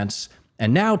 63 cents.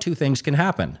 And now two things can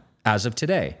happen as of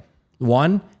today.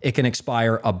 One, it can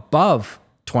expire above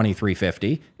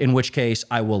 23.50, in which case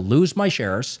I will lose my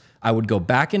shares. I would go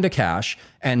back into cash,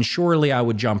 and surely I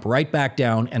would jump right back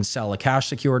down and sell a cash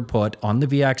secured put on the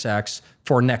VXX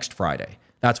for next Friday.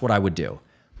 That's what I would do.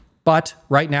 But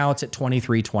right now it's at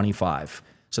 23.25.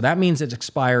 So that means it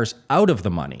expires out of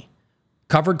the money.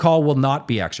 Covered call will not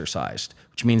be exercised,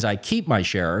 which means I keep my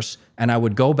shares and I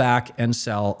would go back and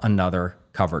sell another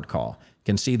covered call. You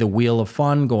can see the wheel of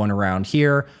fun going around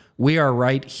here. We are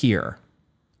right here.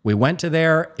 We went to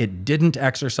there, it didn't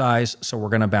exercise, so we're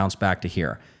going to bounce back to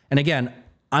here. And again,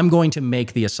 I'm going to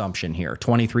make the assumption here,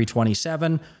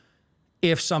 23.27.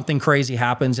 If something crazy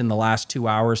happens in the last 2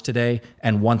 hours today,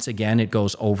 and once again it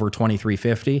goes over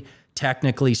 23.50,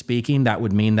 technically speaking, that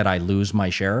would mean that I lose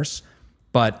my shares,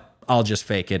 but I'll just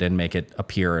fake it and make it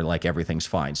appear like everything's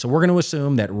fine. So we're going to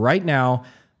assume that right now,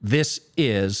 this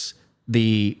is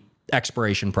the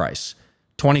expiration price,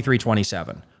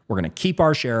 23.27. We're going to keep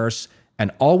our shares. And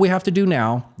all we have to do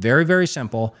now, very, very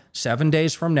simple, 7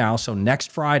 days from now, so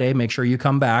next Friday, make sure you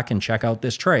come back and check out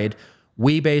this trade,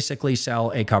 we basically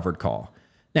sell a covered call.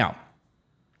 Now,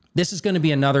 this is going to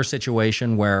be another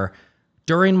situation where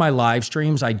during my live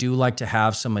streams, I do like to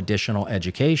have some additional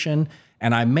education,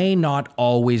 and I may not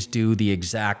always do the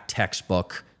exact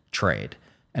textbook trade.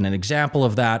 And an example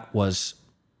of that was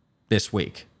this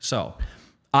week. So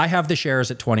I have the shares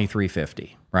at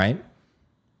 23.50, right?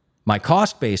 My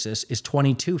cost basis is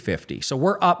 22.50. So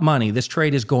we're up money. This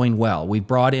trade is going well. We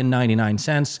brought in 99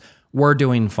 cents. We're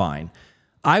doing fine.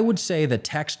 I would say the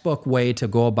textbook way to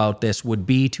go about this would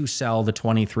be to sell the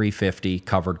 23.50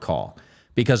 covered call,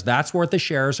 because that's where the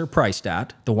shares are priced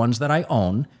at, the ones that I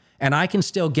own, and I can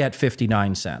still get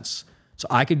 59 cents. So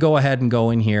I could go ahead and go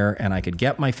in here and I could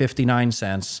get my 59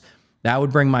 cents. That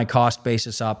would bring my cost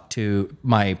basis up to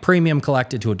my premium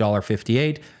collected to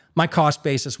 $1.58. My cost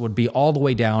basis would be all the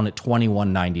way down at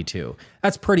 $21.92.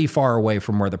 That's pretty far away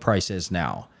from where the price is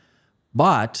now.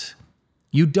 But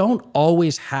you don't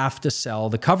always have to sell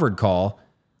the covered call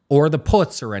or the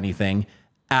puts or anything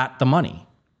at the money.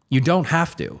 You don't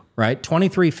have to, right?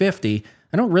 23.50,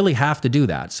 I don't really have to do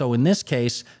that. So in this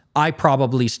case, I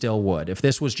probably still would. If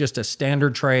this was just a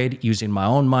standard trade using my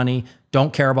own money,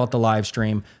 don't care about the live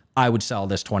stream, I would sell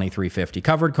this 23.50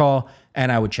 covered call and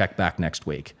I would check back next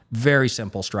week. Very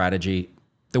simple strategy.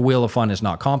 The wheel of fun is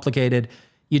not complicated.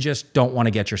 You just don't want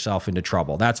to get yourself into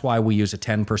trouble. That's why we use a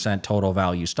 10% total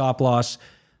value stop loss.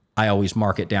 I always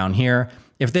mark it down here.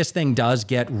 If this thing does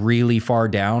get really far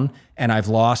down and I've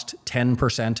lost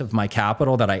 10% of my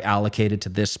capital that I allocated to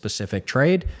this specific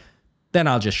trade, then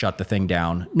I'll just shut the thing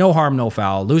down. No harm, no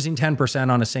foul. Losing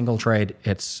 10% on a single trade,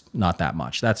 it's not that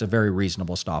much. That's a very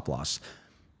reasonable stop loss.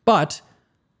 But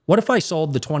what if I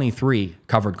sold the 23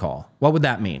 covered call? What would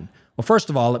that mean? Well,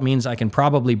 first of all, it means I can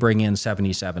probably bring in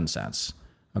 77 cents,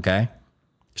 okay?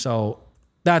 So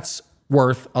that's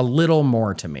worth a little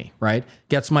more to me, right?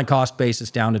 Gets my cost basis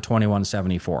down to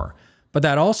 21.74. But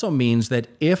that also means that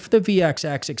if the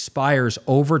VXX expires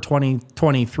over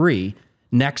 2023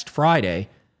 next Friday,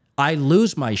 I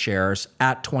lose my shares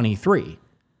at 23,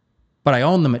 but I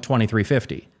own them at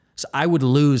 23.50. So I would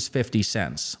lose 50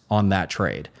 cents on that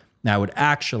trade. Now I would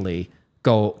actually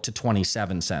go to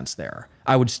 27 cents there.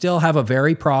 I would still have a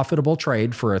very profitable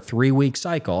trade for a 3-week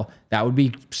cycle. That would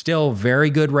be still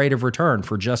very good rate of return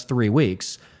for just 3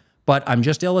 weeks. But I'm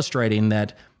just illustrating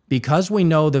that because we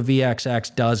know the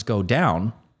VXX does go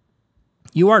down,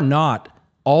 you are not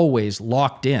always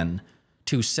locked in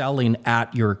to selling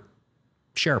at your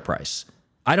share price.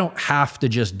 I don't have to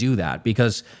just do that,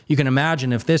 because you can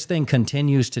imagine if this thing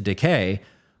continues to decay,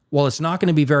 well, it's not going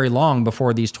to be very long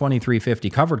before these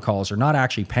 23.50 covered calls are not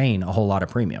actually paying a whole lot of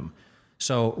premium.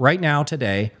 So right now,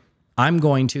 today, I'm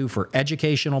going to, for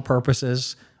educational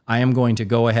purposes, I am going to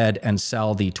go ahead and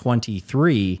sell the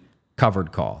 23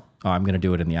 covered call. Oh, I'm going to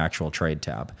do it in the actual trade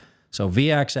tab. So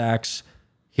VXX,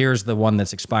 here's the one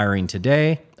that's expiring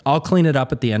today. I'll clean it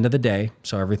up at the end of the day,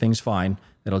 so everything's fine.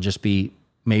 It'll just be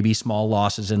maybe small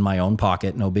losses in my own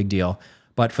pocket, no big deal.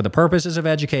 But for the purposes of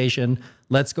education,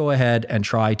 let's go ahead and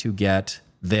try to get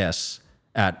this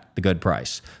at the good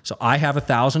price. So I have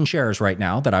 1,000 shares right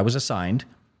now that I was assigned.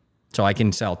 So I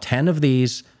can sell 10 of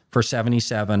these for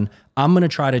 77. I'm going to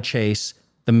try to chase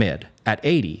the mid at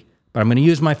 80, but I'm going to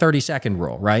use my 30-second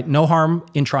rule, right? No harm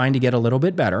in trying to get a little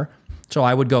bit better. So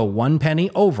I would go 1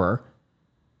 penny over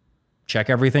check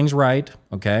everything's right,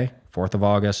 okay? 4th of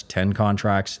August, 10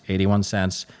 contracts, 81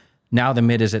 cents. Now the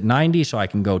mid is at 90, so I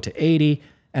can go to 80,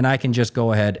 and I can just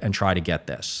go ahead and try to get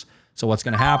this. So what's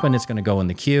going to happen, it's going to go in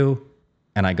the queue,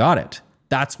 and I got it.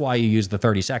 That's why you use the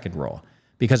 30-second rule.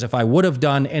 Because if I would have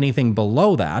done anything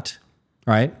below that,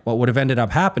 right, what would have ended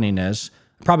up happening is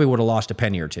I probably would have lost a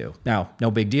penny or two. Now,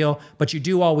 no big deal, but you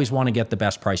do always want to get the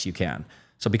best price you can.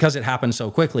 So because it happened so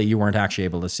quickly, you weren't actually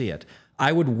able to see it.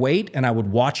 I would wait and I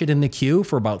would watch it in the queue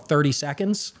for about 30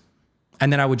 seconds,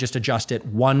 and then I would just adjust it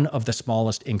one of the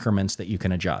smallest increments that you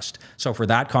can adjust. So for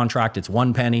that contract, it's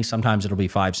 1 penny. Sometimes it'll be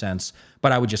 5 cents,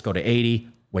 but I would just go to 80,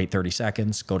 wait 30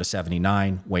 seconds, go to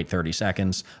 79, wait 30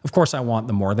 seconds. Of course, I want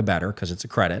the more the better because it's a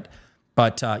credit.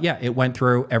 But yeah, it went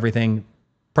through everything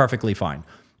perfectly fine.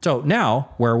 So now,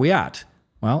 where are we at?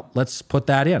 Well, let's put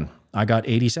that in. I got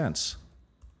 80 cents.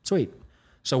 Sweet.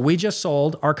 So we just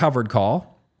sold our covered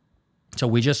call. So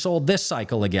we just sold this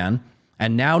cycle again.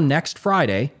 And now next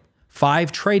Friday,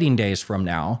 5 trading days from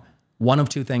now, one of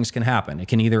two things can happen. It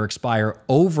can either expire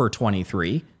over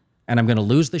 23, and I'm going to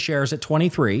lose the shares at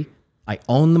 23. I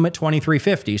own them at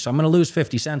 23.50, so I'm going to lose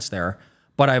 50 cents there,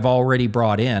 but I've already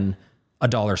brought in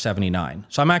 $1.79.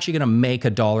 So I'm actually going to make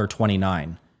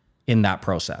 $1.29 in that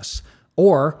process.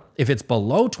 Or if it's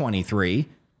below 23,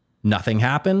 nothing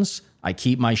happens. I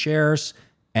keep my shares,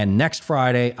 and next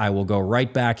Friday, I will go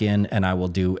right back in and I will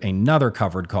do another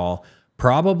covered call,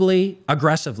 probably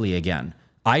aggressively again.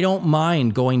 I don't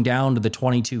mind going down to the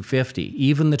 22.50,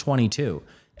 even the 22,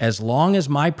 as long as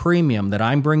my premium that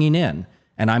I'm bringing in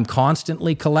and I'm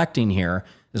constantly collecting here,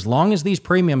 as long as these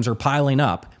premiums are piling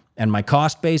up and my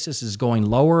cost basis is going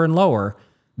lower and lower,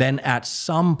 then at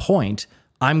some point,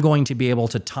 I'm going to be able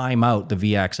to time out the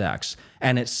VXX.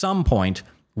 And at some point,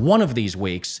 one of these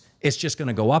weeks, it's just going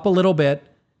to go up a little bit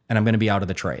and I'm going to be out of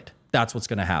the trade. That's what's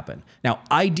going to happen. Now,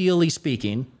 ideally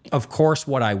speaking, of course,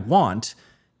 what I want,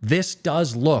 this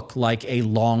does look like a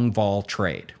long vol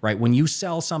trade, right? When you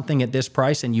sell something at this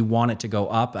price and you want it to go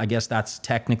up, I guess that's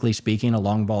technically speaking a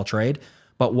long vol trade.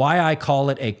 But why I call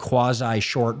it a quasi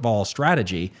short vol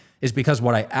strategy is because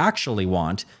what I actually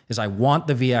want is I want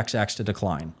the VXX to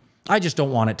decline. I just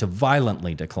don't want it to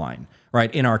violently decline,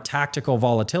 right? In our tactical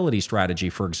volatility strategy,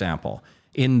 for example,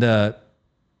 in the,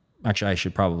 actually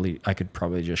I could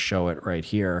probably just show it right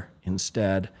here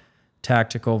instead.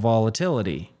 Tactical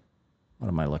volatility. What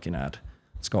am I looking at?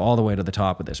 Let's go all the way to the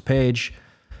top of this page.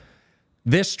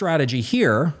 This strategy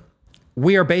here,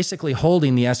 we are basically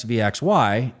holding the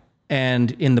SVXY,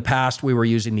 and in the past we were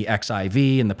using the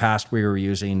XIV. In the past we were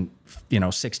using,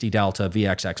 60 delta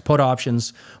VXX put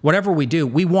options. Whatever we do,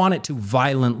 we want it to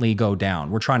violently go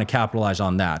down. We're trying to capitalize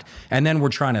on that. And then we're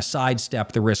trying to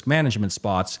sidestep the risk management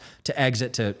spots to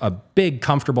exit to a big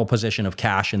comfortable position of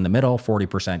cash in the middle,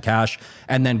 40% cash,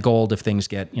 and then gold if things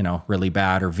get, really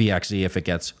bad, or VXZ if it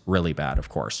gets really bad, of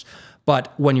course.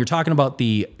 But when you're talking about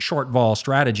the short vol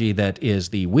strategy that is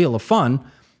the wheel of fun,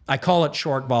 I call it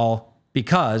short vol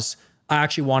because I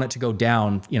actually want it to go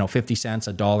down, 50 cents,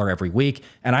 $1 every week.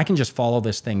 And I can just follow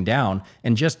this thing down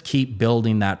and just keep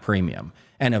building that premium.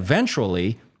 And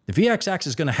eventually the VXX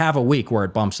is going to have a week where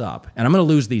it bumps up and I'm going to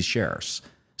lose these shares.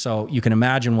 So you can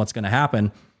imagine what's going to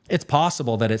happen. It's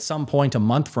possible that at some point a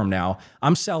month from now,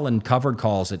 I'm selling covered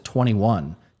calls at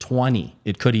 21, 20.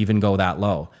 It could even go that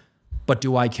low. But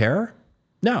do I care?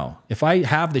 No. If I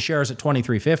have the shares at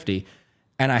 23.50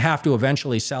 and I have to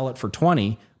eventually sell it for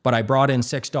 20, but I brought in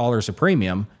 $6 a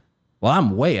premium, well,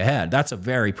 I'm way ahead. That's a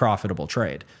very profitable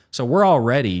trade. So we're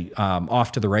already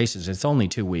off to the races. It's only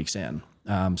 2 weeks in.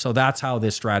 So that's how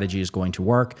this strategy is going to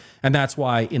work. And that's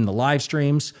why in the live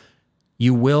streams,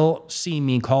 you will see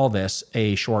me call this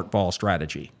a short vol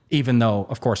strategy, even though,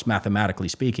 of course, mathematically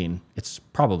speaking, it's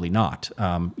probably not.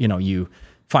 You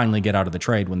finally get out of the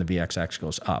trade when the VXX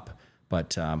goes up.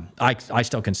 But I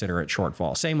still consider it short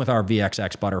vol. Same with our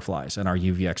VXX butterflies and our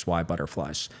UVXY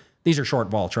butterflies. These are short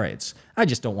vol trades. I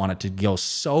just don't want it to go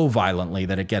so violently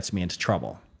that it gets me into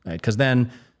trouble, right? Because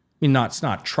then, it's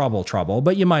not trouble,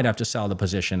 but you might have to sell the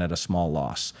position at a small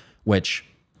loss, which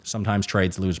sometimes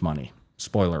trades lose money.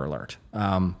 Spoiler alert.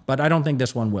 But I don't think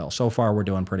this one will. So far, we're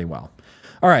doing pretty well.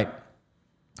 All right,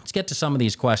 let's get to some of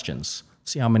these questions.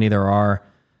 See how many there are.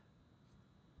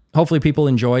 Hopefully people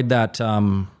enjoyed that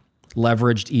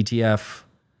leveraged ETF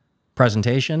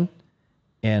presentation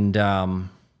and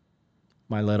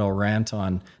my little rant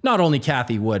on not only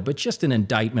Cathie Wood, but just an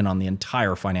indictment on the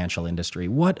entire financial industry.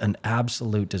 What an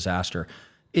absolute disaster.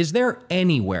 Is there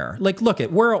anywhere,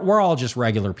 we're all just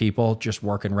regular people, just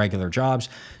working regular jobs.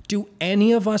 Do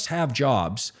any of us have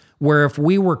jobs where if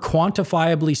we were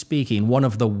quantifiably speaking, one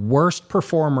of the worst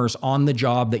performers on the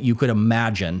job that you could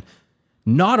imagine,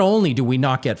 not only do we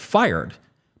not get fired,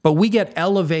 but we get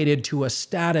elevated to a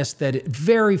status that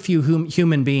very few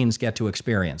human beings get to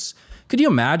experience. Could you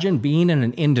imagine being in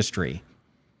an industry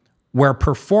where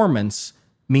performance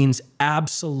means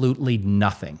absolutely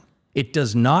nothing? It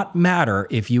does not matter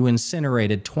if you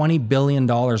incinerated $20 billion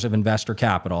of investor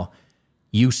capital,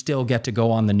 you still get to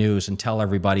go on the news and tell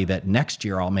everybody that next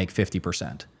year I'll make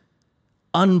 50%.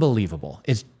 Unbelievable.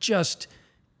 It's just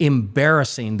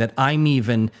embarrassing that I'm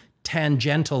even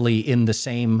tangentially in the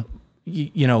same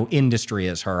industry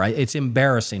as her. It's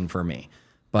embarrassing for me.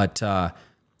 But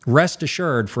rest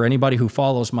assured, for anybody who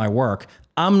follows my work,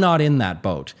 I'm not in that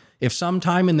boat. If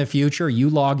sometime in the future you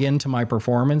log into my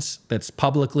performance that's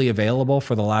publicly available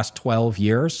for the last 12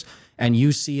 years and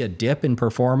you see a dip in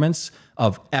performance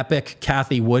of epic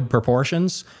Cathie Wood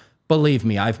proportions, believe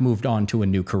me, I've moved on to a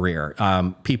new career.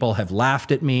 People have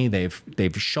laughed at me.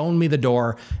 They've shown me the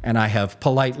door, and I have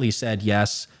politely said,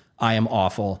 yes, I am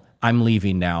awful. I'm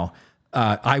leaving now.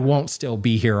 I won't still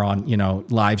be here on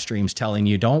live streams telling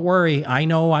you, don't worry, I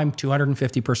know I'm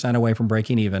 250% away from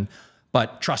breaking even.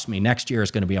 But trust me, next year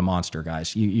is going to be a monster,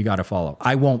 guys. You got to follow.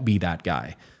 I won't be that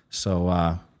guy.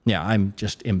 So, yeah, I'm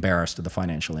just embarrassed of the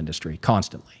financial industry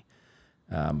constantly.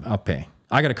 I'll pay.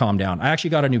 I got to calm down. I actually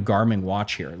got a new Garmin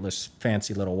watch here, this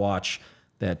fancy little watch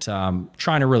that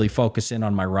trying to really focus in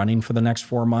on my running for the next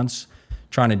 4 months,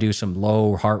 trying to do some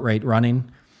low heart rate running.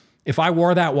 If I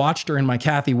wore that watch during my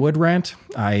Cathie Wood rant,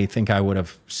 I think I would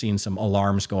have seen some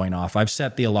alarms going off. I've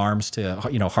set the alarms to,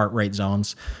 heart rate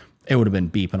zones. It would have been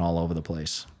beeping all over the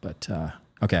place. But,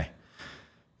 okay.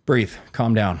 Breathe.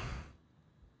 Calm down.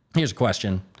 Here's a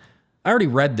question. I already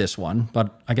read this one,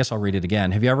 but I guess I'll read it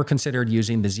again. Have you ever considered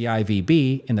using the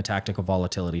ZIVB in the Tactical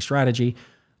Volatility Strategy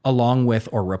along with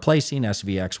or replacing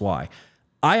SVXY?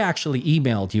 I actually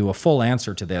emailed you a full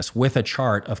answer to this with a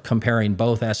chart of comparing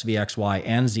both SVXY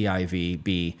and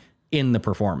ZIVB in the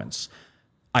performance.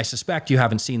 I suspect you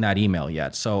haven't seen that email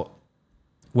yet. So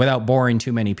without boring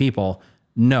too many people,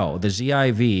 no, the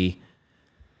ZIV,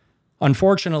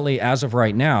 unfortunately, as of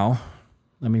right now,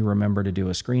 let me remember to do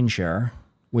a screen share.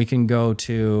 We can go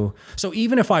to, so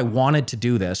even if I wanted to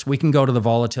do this, we can go to the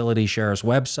Volatility Shares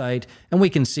website and we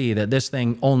can see that this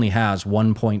thing only has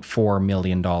 $1.4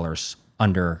 million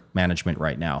under management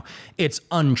right now. It's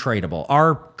untradeable.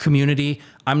 Our community,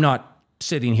 I'm not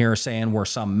sitting here saying we're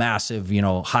some massive,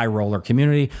 high roller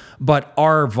community, but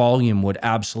our volume would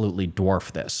absolutely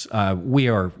dwarf this. We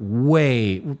are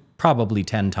way, probably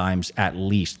 10 times at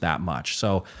least that much.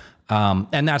 So,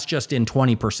 and that's just in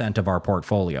 20% of our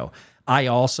portfolio. I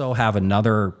also have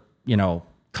another,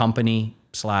 company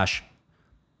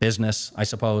 / business, I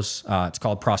suppose. It's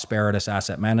called Prosperitas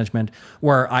Asset Management,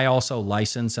 where I also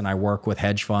license and I work with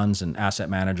hedge funds and asset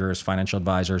managers, financial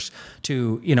advisors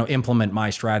to, implement my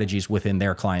strategies within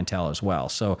their clientele as well.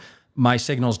 So my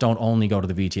signals don't only go to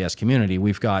the VTS community.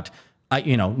 We've got,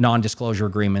 non-disclosure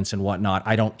agreements and whatnot.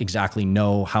 I don't exactly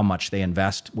know how much they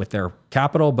invest with their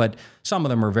capital, but some of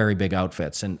them are very big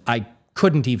outfits. And I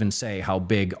couldn't even say how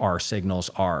big our signals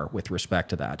are with respect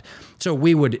to that. So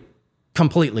we would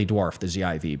completely dwarf the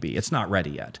ZIVB. It's not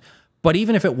ready yet. But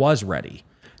even if it was ready,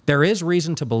 there is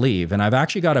reason to believe, and I've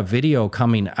actually got a video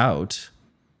coming out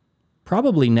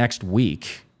probably next week.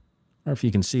 I don't know if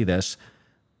you can see this.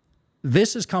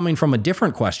 This is coming from a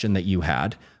different question that you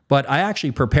had, but I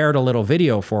actually prepared a little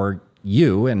video for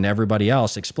you and everybody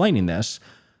else explaining this.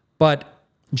 But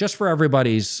just for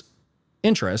everybody's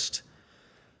interest,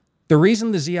 the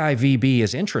reason the ZIVB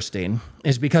is interesting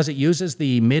is because it uses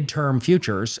the midterm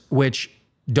futures, which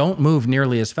don't move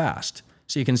nearly as fast.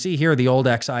 So you can see here the old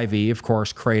XIV, of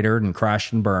course, cratered and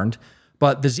crashed and burned.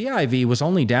 But the ZIV was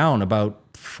only down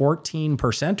about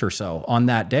 14% or so on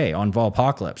that day, on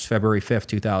Volpocalypse, February 5th,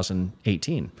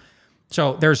 2018.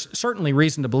 So there's certainly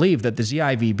reason to believe that the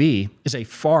ZIVB is a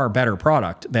far better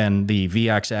product than the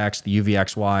VXX, the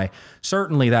UVXY.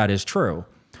 Certainly that is true.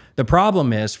 The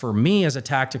problem is, for me as a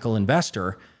tactical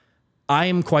investor, I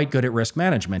am quite good at risk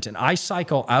management, and I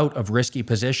cycle out of risky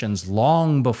positions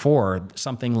long before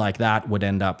something like that would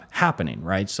end up happening,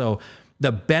 right? So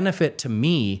the benefit to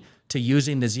me to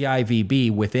using the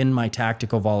ZIVB within my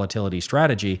tactical volatility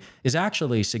strategy is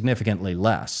actually significantly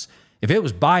less. If it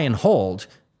was buy and hold,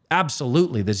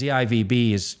 absolutely, the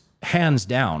ZIVB is hands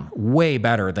down way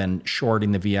better than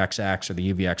shorting the VXX or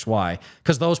the UVXY,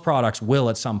 because those products will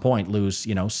at some point lose,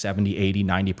 70, 80,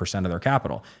 90% of their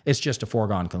capital. It's just a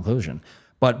foregone conclusion.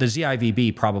 But the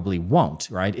ZIVB probably won't,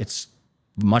 right? It's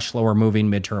much slower moving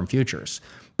midterm futures.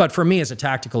 But for me as a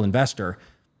tactical investor,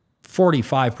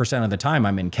 45% of the time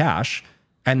I'm in cash,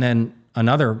 and then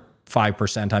another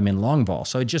 5% I'm in long vol.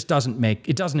 So it just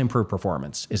doesn't improve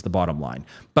performance is the bottom line.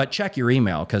 But check your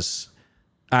email because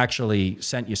I actually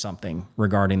sent you something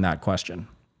regarding that question.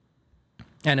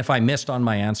 And if I missed on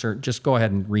my answer, just go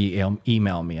ahead and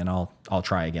email me and I'll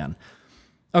try again.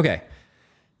 Okay.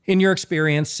 In your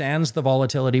experience, sans the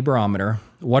volatility barometer,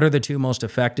 what are the two most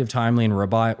effective, timely, and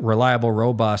reliable,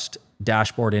 robust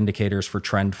dashboard indicators for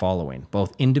trend following,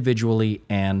 both individually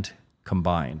and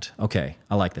combined? Okay,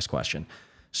 I like this question.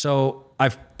 So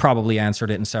I've probably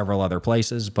answered it in several other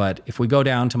places, but if we go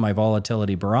down to my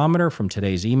volatility barometer from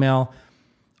today's email,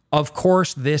 of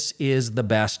course, this is the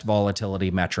best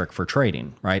volatility metric for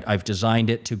trading, right? I've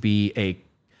designed it to be a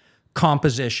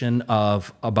composition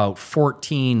of about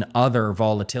 14 other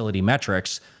volatility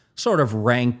metrics, sort of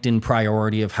ranked in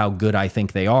priority of how good I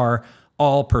think they are,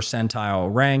 all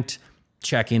percentile ranked,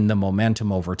 checking the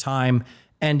momentum over time.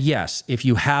 And yes, if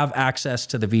you have access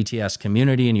to the VTS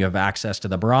community and you have access to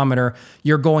the barometer,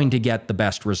 you're going to get the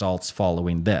best results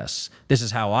following this. This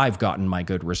is how I've gotten my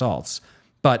good results.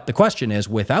 But the question is,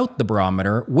 without the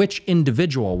barometer, which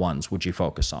individual ones would you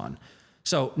focus on?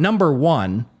 So number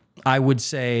one, I would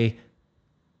say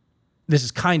this is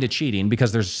kind of cheating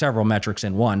because there's several metrics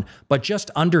in one, but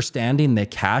just understanding the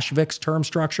cash VIX term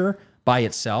structure by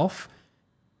itself,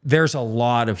 there's a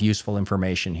lot of useful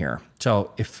information here.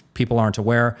 So if people aren't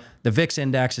aware, the VIX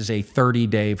index is a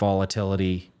 30-day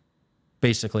volatility,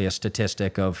 basically a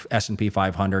statistic of S&P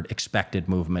 500 expected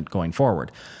movement going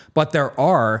forward. But there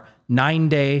are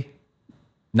 9-day,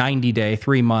 90-day,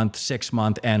 3-month,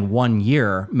 6-month, and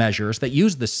 1-year measures that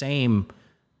use the same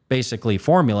basically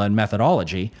formula and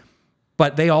methodology,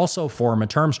 but they also form a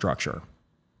term structure.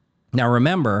 Now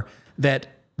remember that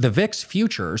the VIX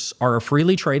futures are a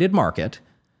freely traded market.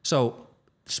 So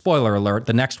spoiler alert,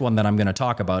 the next one that I'm going to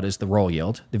talk about is the roll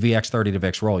yield, the VX30 to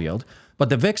VIX roll yield. But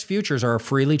the VIX futures are a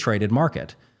freely traded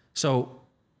market. So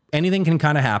anything can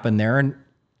kind of happen there, and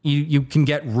you can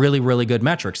get really, really good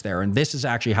metrics there. And this is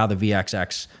actually how the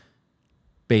VXX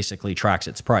basically tracks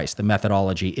its price. The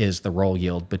methodology is the roll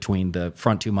yield between the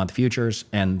front 2-month futures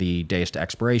and the days to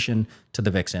expiration to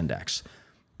the VIX index.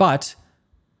 But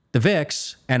the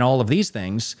VIX and all of these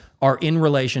things are in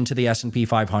relation to the S&P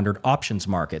 500 options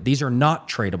market. These are not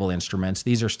tradable instruments.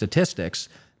 These are statistics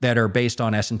that are based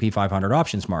on S&P 500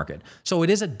 options market. So it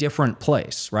is a different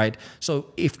place, right? So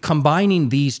if combining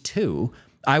these two,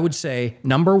 I would say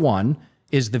number one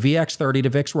is the VX30 to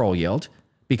VIX roll yield,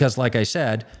 because like I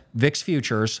said, VIX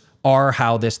futures are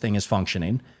how this thing is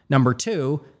functioning. Number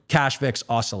two, cash VIX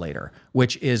oscillator,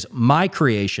 which is my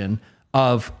creation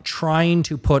of trying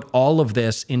to put all of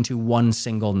this into one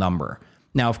single number.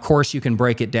 Now, of course, you can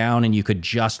break it down and you could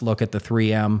just look at the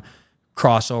 3M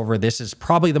crossover. This is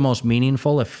probably the most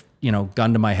meaningful, if,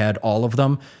 gun to my head, all of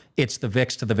them. It's the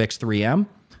VIX to the VIX 3M.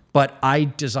 But I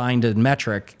designed a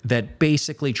metric that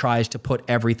basically tries to put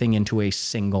everything into a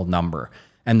single number,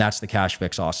 and that's the cash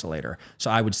VIX oscillator.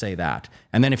 So I would say that.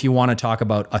 And then if you want to talk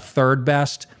about a third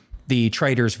best, the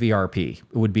Traders VRP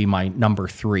would be my number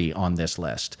 3 on this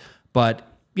list. But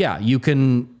yeah, you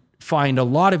can find a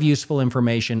lot of useful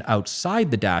information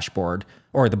outside the dashboard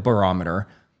or the barometer.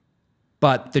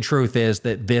 But the truth is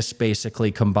that this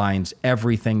basically combines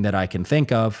everything that I can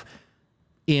think of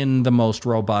in the most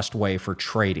robust way for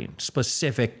trading,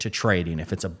 specific to trading.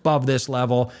 If it's above this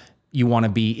level, you want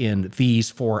to be in these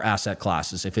 4 asset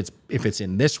classes. If it's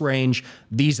in this range,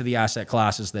 these are the asset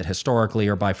classes that historically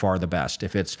are by far the best.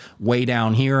 If it's way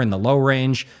down here in the low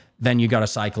range, then you got to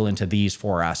cycle into these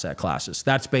 4 asset classes.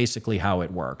 That's basically how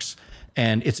it works.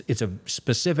 And it's a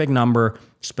specific number,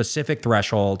 specific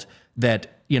threshold that,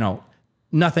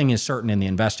 nothing is certain in the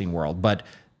investing world, but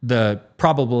the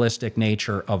probabilistic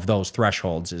nature of those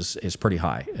thresholds is pretty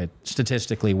high.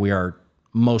 Statistically, we are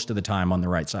most of the time on the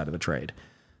right side of the trade.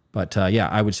 But yeah,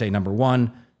 I would say number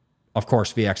 1, of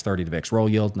course, VX30 to VIX roll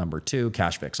yield. Number 2,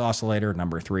 cash VIX oscillator.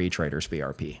 Number 3, Traders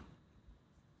VRP.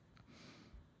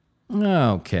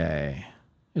 Okay,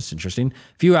 it's interesting.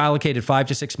 If you allocated 5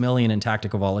 to 6 million in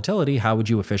tactical volatility, how would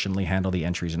you efficiently handle the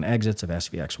entries and exits of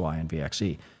SVXY and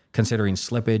VXE, considering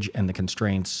slippage and the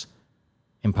constraints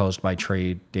imposed by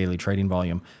daily trading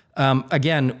volume?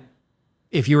 Again,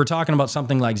 if you were talking about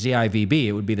something like ZIVB,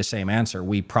 it would be the same answer.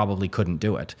 We probably couldn't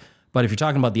do it. But if you're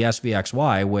talking about the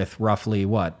SVXY with roughly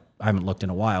what, I haven't looked in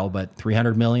a while, but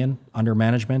 300 million under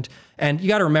management. And you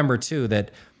got to remember too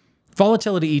that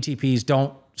volatility ETPs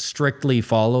don't strictly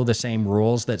follow the same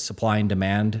rules that supply and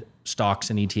demand stocks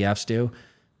and ETFs do.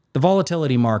 The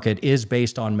volatility market is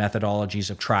based on methodologies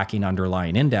of tracking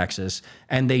underlying indexes,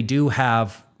 and they do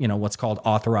have, what's called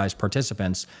authorized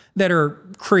participants that are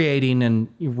creating and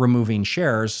removing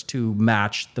shares to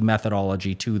match the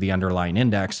methodology to the underlying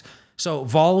index. So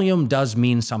volume does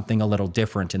mean something a little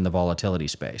different in the volatility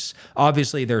space.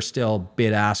 Obviously, there's still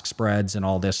bid-ask spreads and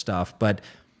all this stuff, but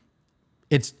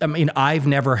I mean, I've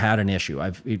never had an issue.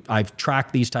 I've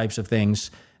tracked these types of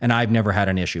things and I've never had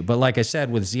an issue. But like I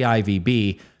said, with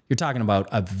ZIVB, you're talking about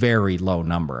a very low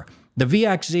number. The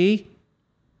VXZ,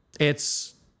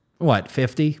 it's what,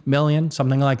 50 million,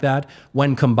 something like that.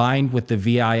 When combined with the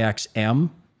VIXM,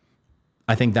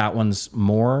 I think that one's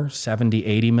more, 70,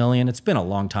 80 million. It's been a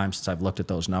long time since I've looked at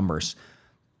those numbers.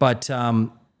 But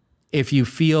if you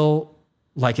feel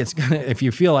like it's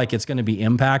gonna be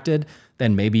impacted,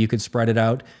 then maybe you could spread it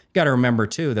out. You got to remember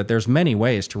too that there's many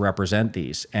ways to represent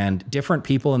these, and different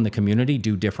people in the community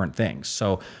do different things.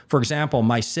 So, for example,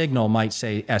 my signal might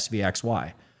say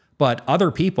SVXY, but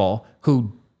other people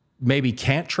who maybe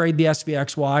can't trade the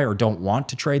SVXY or don't want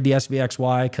to trade the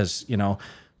SVXY because, you know,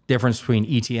 difference between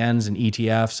ETNs and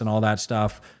ETFs and all that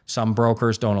stuff. Some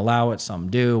brokers don't allow it, some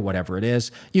do, whatever it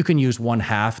is. You can use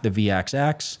 1/2 the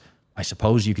VXX. I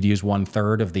suppose you could use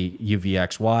 1/3 of the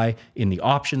UVXY in the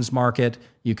options market.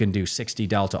 You can do 60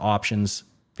 delta options,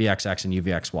 VXX and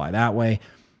UVXY that way.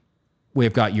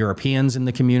 We've got Europeans in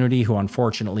the community who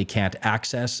unfortunately can't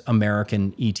access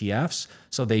American ETFs,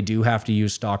 so they do have to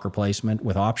use stock replacement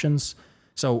with options.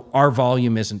 So our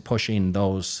volume isn't pushing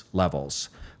those levels,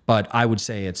 but I would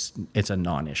say it's a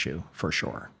non-issue for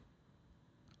sure.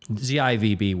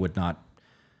 ZIVB would not.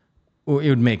 It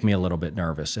would make me a little bit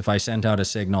nervous. If I sent out a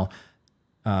signal,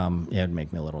 it'd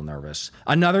make me a little nervous.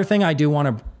 Another thing I do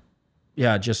want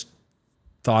to, just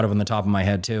thought of in the top of my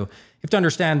head too, you have to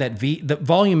understand that the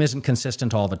volume isn't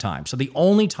consistent all the time. So the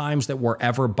only times that we're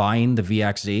ever buying the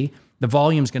VXZ, the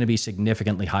volume is going to be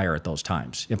significantly higher at those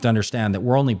times. You have to understand that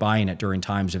we're only buying it during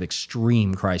times of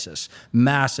extreme crisis,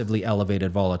 massively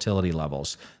elevated volatility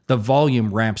levels. The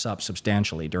volume ramps up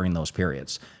substantially during those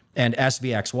periods. And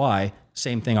SVXY,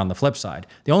 same thing on the flip side.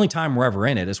 The only time we're ever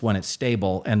in it is when it's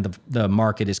stable and the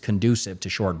market is conducive to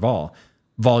short vol.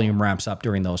 Volume ramps up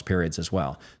during those periods as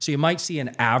well. So you might see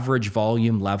an average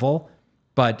volume level,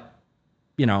 but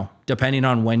you know, depending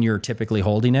on when you're typically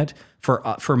holding it,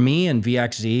 for me and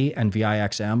VXZ and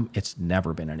VIXM, it's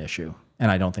never been an issue, and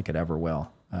I don't think it ever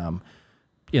will.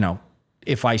 You know,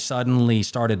 if I suddenly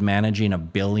started managing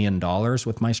 $1 billion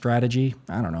with my strategy,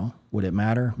 I don't know, would it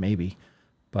matter? Maybe.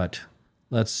 But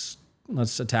let's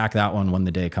attack that one when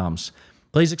the day comes.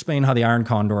 Please explain how the Iron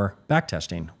Condor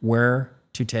backtesting, where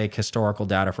to take historical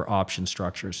data for option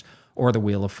structures, or the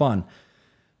Wheel of Fun.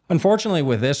 Unfortunately,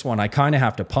 with this one, I kind of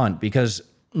have to punt because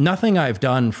nothing I've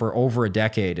done for over a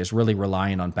decade is really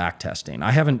relying on backtesting.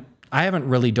 I haven't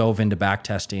really dove into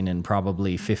backtesting in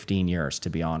probably 15 years, to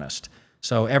be honest.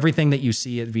 So everything that you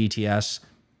see at VTS,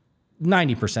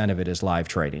 90% of it is live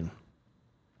trading.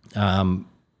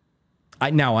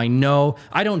 Now, I know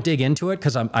I don't dig into it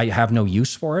because I have no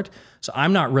use for it. So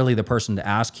I'm not really the person to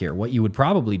ask here. What you would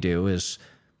probably do is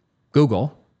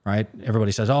Google, right?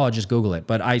 Everybody says, oh, I'll just Google it.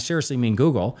 But I seriously mean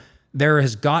Google. There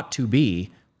has got to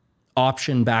be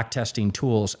option backtesting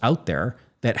tools out there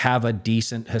that have a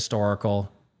decent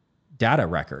historical data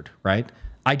record, right?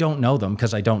 I don't know them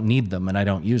because I don't need them and I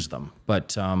don't use them.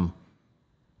 But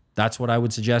that's what I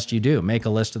would suggest you do. Make a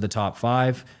list of the top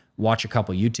 5, watch a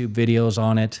couple YouTube videos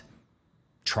on it.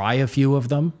 Try a few of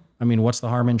them. I mean, what's the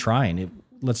harm in trying?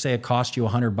 Let's say it cost you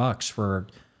 $100 for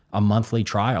a monthly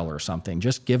trial or something.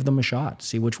 Just give them a shot.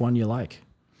 See which one you like.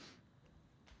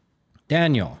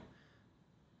 Daniel,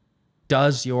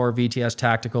 does your VTS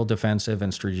tactical, defensive,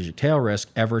 and strategic tail risk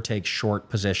ever take short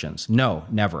positions? No,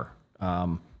 never.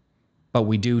 But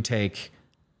we do take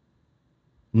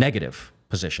negative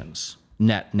positions,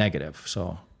 net negative.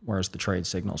 So where's the trade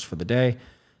signals for the day?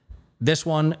 This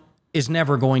one is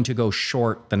never going to go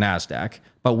short the Nasdaq,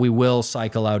 but we will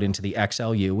cycle out into the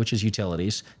XLU, which is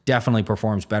utilities, definitely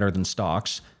performs better than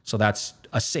stocks. So that's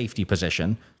a safety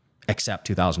position, except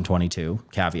 2022,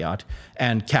 caveat,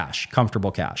 and cash,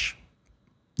 comfortable cash.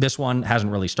 This one hasn't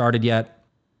really started yet.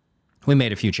 We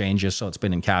made a few changes, so it's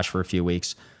been in cash for a few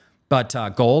weeks. But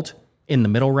gold in the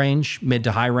middle range, mid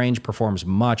to high range, performs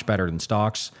much better than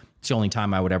stocks. It's the only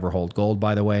time I would ever hold gold,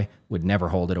 by the way. Would never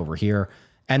hold it over here.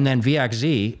 And then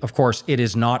VXZ, of course, it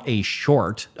is not a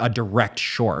short, a direct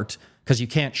short, because you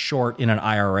can't short in an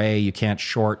IRA, you can't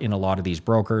short in a lot of these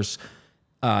brokers.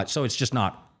 So it's just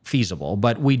not feasible.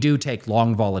 But we do take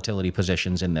long volatility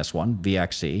positions in this one,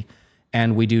 VXZ,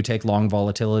 and we do take long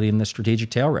volatility in the strategic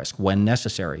tail risk when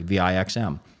necessary,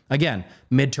 VIXM. Again,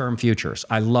 midterm futures.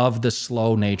 I love the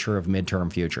slow nature of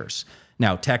midterm futures.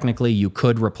 Now, technically, you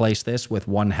could replace this with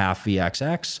 1/2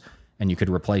 VXX, and you could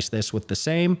replace this with the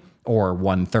same, or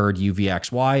 1/3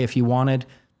 UVXY if you wanted.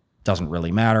 Doesn't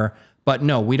really matter. But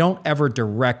no, we don't ever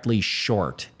directly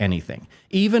short anything.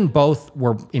 Even both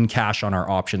we're in cash on our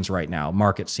options right now.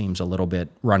 Market seems a little bit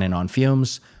running on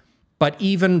fumes. But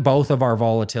even both of our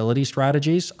volatility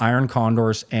strategies, iron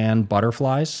condors and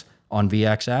butterflies on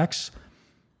VXX,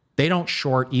 they don't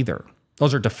short either.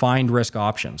 Those are defined risk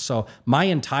options. So my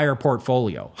entire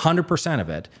portfolio, 100% of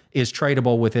it, is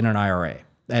tradable within an IRA.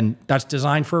 And that's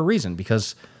designed for a reason,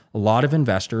 because a lot of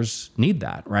investors need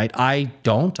that, right? I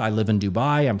don't. I live in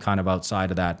Dubai. I'm kind of outside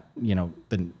of that, you know,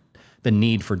 the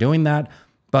need for doing that.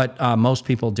 But most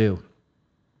people do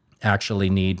actually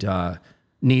need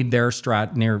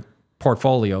their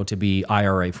portfolio to be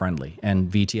IRA friendly,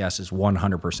 and VTS is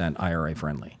 100% IRA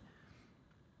friendly.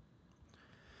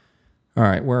 All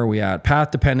right, where are we at?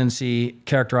 Path dependency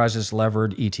characterizes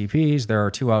levered ETPs. There are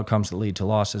two outcomes that lead to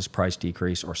losses: price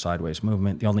decrease or sideways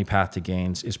movement. The only path to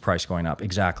gains is price going up.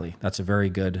 Exactly. That's a very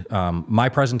good. My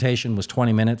presentation was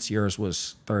 20 minutes. Yours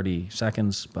was 30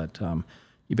 seconds, but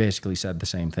you basically said the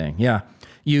same thing. Yeah,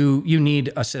 you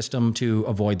need a system to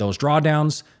avoid those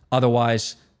drawdowns.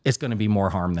 Otherwise, it's going to be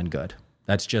more harm than good.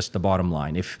 That's just the bottom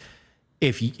line.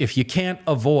 If you can't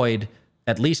avoid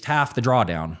at least half the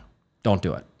drawdown, don't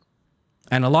do it.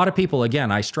 And a lot of people, again,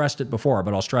 I stressed it before,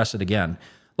 but I'll stress it again.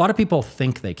 A lot of people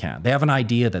think they can. They have an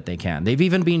idea that they can. They've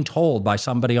even been told by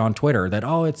somebody on Twitter that,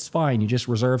 oh, it's fine. You just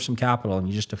reserve some capital and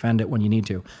you just defend it when you need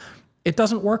to. It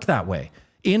doesn't work that way.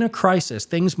 In a crisis,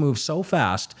 things move so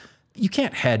fast. You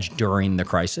can't hedge during the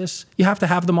crisis. You have to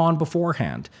have them on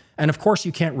beforehand. And of course,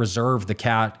 you can't reserve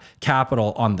the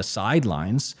capital on the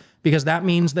sidelines, because that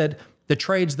means that the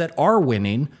trades that are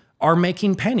winning are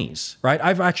making pennies, right?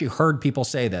 I've actually heard people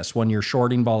say this when you're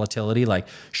shorting volatility, like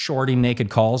shorting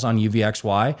naked calls on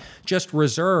UVXY, just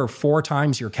reserve 4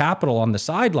 times your capital on the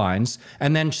sidelines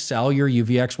and then sell your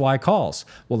UVXY calls.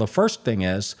 Well, the first thing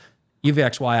is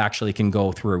UVXY actually can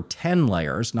go through 10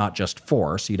 layers, not just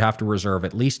 4. So you'd have to reserve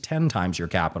at least 10 times your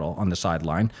capital on the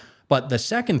sideline. But the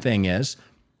second thing is,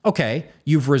 okay,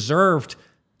 you've reserved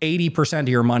 80% of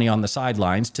your money on the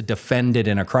sidelines to defend it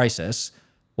in a crisis.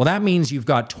 Well, that means you've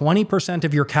got 20%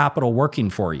 of your capital working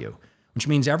for you, which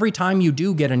means every time you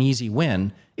do get an easy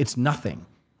win, it's nothing.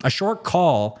 A short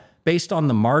call, based on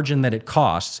the margin that it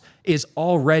costs, is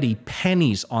already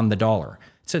pennies on the dollar.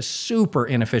 It's a super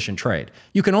inefficient trade.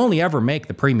 You can only ever make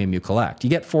the premium you collect. You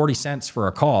get 40 cents for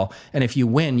a call, and if you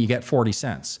win, you get 40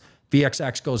 cents.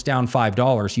 VXX goes down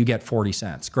 $5, you get 40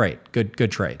 cents. Great,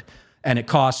 good trade. And it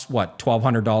costs, what,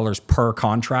 $1,200 per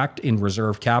contract in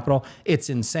reserve capital?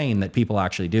 It's insane that people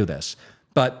actually do this.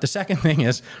 But the second thing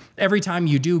is, every time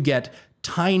you do get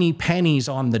tiny pennies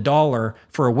on the dollar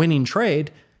for a winning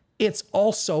trade, it's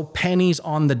also pennies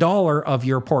on the dollar of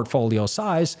your portfolio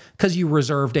size, because you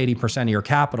reserved 80% of your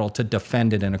capital to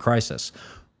defend it in a crisis.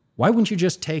 Why wouldn't you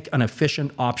just take an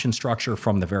efficient option structure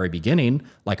from the very beginning,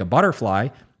 like a butterfly?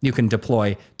 You can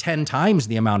deploy 10 times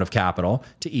the amount of capital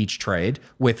to each trade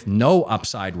with no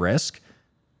upside risk.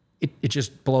 It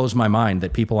just blows my mind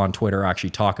that people on Twitter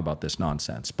actually talk about this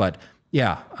nonsense. But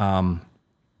yeah,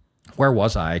 where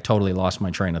was I? I totally lost my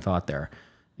train of thought there.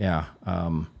 Yeah.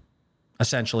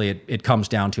 Essentially, it comes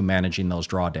down to managing those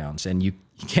drawdowns, and you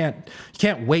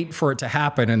can't wait for it to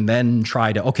happen and then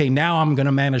try to, okay, now I'm going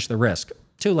to manage the risk.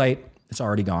 Too late. It's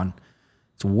already gone.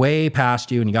 It's way past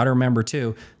you. And you got to remember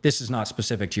too, this is not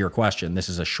specific to your question. This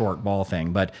is a short ball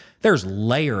thing, but there's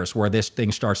layers where this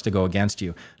thing starts to go against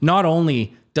you. Not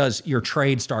only does your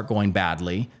trade start going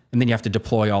badly, and then you have to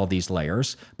deploy all these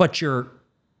layers, but your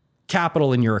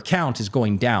capital in your account is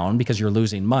going down because you're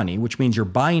losing money, which means your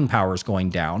buying power is going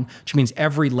down, which means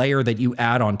every layer that you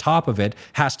add on top of it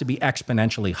has to be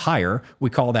exponentially higher.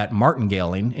 We call that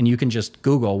martingaling, and you can just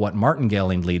Google what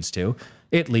martingaling leads to.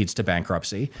 It leads to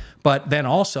bankruptcy. But then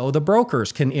also the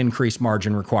brokers can increase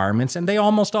margin requirements, and they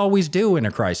almost always do in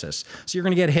a crisis. So you're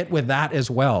going to get hit with that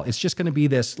as well. It's just going to be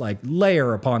this like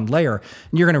layer upon layer.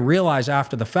 And you're going to realize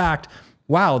after the fact,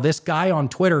 wow, this guy on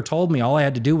Twitter told me all I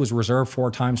had to do was reserve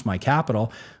 4 times my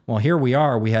capital. Well, here we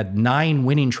are. We had 9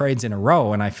 winning trades in a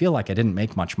row, and I feel like I didn't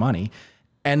make much money.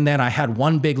 And then I had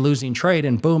one big losing trade,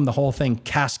 and boom, the whole thing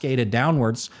cascaded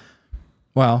downwards.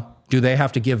 Well, do they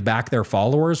have to give back their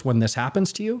followers when this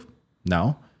happens to you?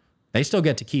 No. They still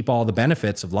get to keep all the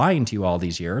benefits of lying to you all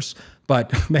these years, but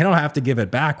they don't have to give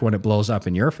it back when it blows up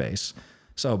in your face.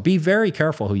 So be very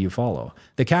careful who you follow.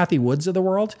 The Cathie Woods of the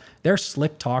world, they're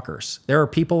slick talkers. There are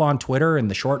people on Twitter in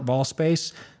the short ball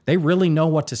space, they really know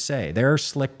what to say. They're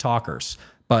slick talkers.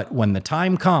 But when the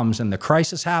time comes and the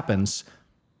crisis happens,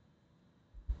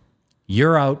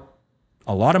 you're out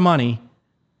a lot of money,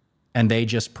 and they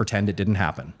just pretend it didn't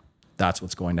happen. That's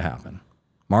what's going to happen.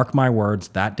 Mark my words,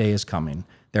 that day is coming.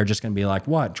 They're just going to be like,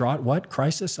 what? What?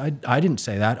 Crisis? I didn't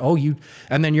say that. Oh, you.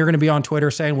 And then you're going to be on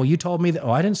Twitter saying, well, you told me that.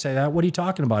 Oh, I didn't say that. What are you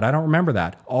talking about? I don't remember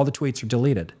that. All the tweets are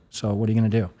deleted. So what are you going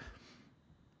to do?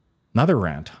 Another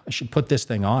rant. I should put this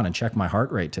thing on and check my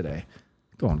heart rate today.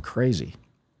 Going crazy.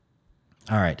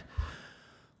 All right.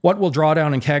 What will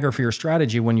drawdown and CAGR for your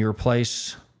strategy when you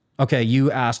replace? Okay, you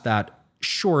asked that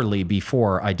surely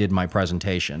before I did my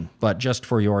presentation, but just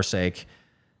for your sake,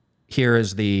 here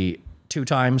is the 2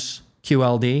 times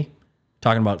QLD,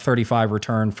 talking about 35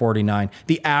 return, 49.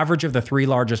 The average of the 3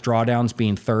 largest drawdowns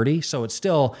being 30, so it's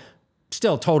still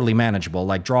totally manageable.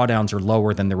 Like drawdowns are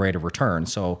lower than the rate of return,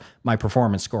 so my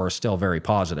performance score is still very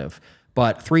positive.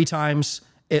 But 3 times,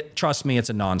 trust me, it's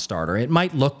a non-starter. It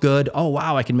might look good. Oh,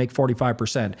 wow, I can make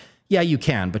 45%. Yeah, you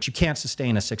can, but you can't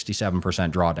sustain a 67%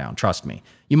 drawdown. Trust me.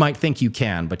 You might think you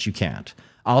can, but you can't.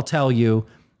 I'll tell you,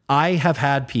 I have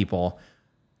had people,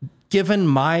 given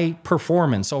my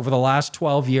performance over the last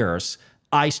 12 years,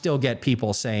 I still get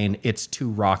people saying it's too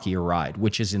rocky a ride,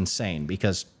 which is insane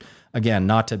because, again,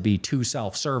 not to be too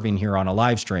self-serving here on a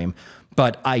live stream,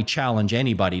 but I challenge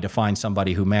anybody to find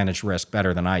somebody who managed risk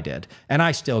better than I did. And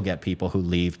I still get people who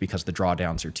leave because the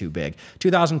drawdowns are too big.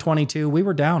 2022, we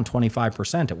were down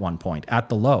 25% at one point at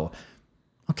the low.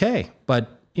 Okay,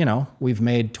 but you know, we've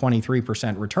made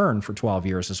 23% return for 12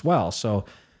 years as well. So,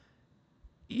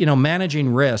 you know,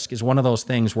 managing risk is one of those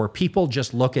things where people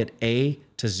just look at A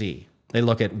to Z. They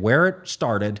look at where it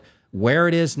started, where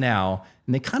it is now,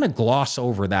 and they kind of gloss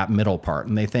over that middle part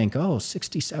and they think, oh,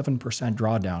 67%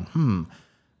 drawdown.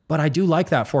 But I do like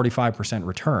that 45%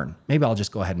 return. Maybe I'll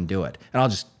just go ahead and do it. And I'll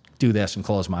just do this and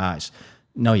close my eyes.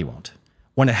 No, you won't.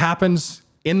 When it happens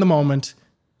in the moment,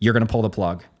 you're going to pull the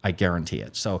plug. I guarantee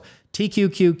it. So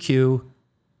TQQQ,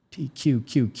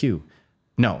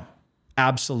 no,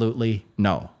 absolutely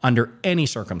no. Under any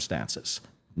circumstances,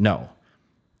 no.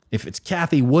 If it's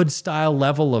Cathie Wood style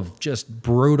level of just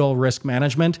brutal risk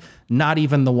management, not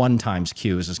even the 1 times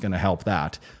Qs is going to help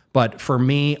that. But for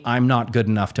me, I'm not good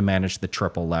enough to manage the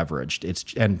triple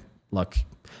leveraged. And look,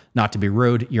 not to be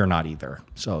rude, you're not either.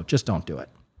 So just don't do it.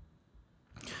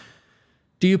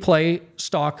 Do you play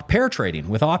stock pair trading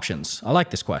with options? I like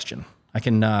this question. I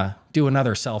can do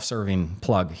another self-serving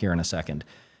plug here in a second.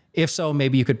 If so,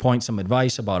 maybe you could point some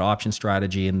advice about option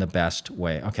strategy in the best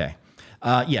way. Okay.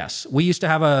 Yes, we used to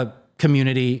have a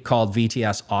community called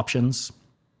VTS Options,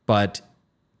 but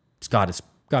it's got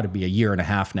to be a year and a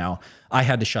half now. I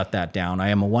had to shut that down. I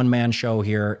am a one-man show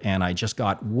here, and I just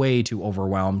got way too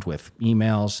overwhelmed with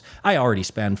emails. I already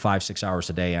spend 5-6 hours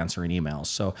a day answering emails,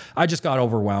 so I just got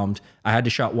overwhelmed. I had to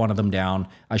shut one of them down.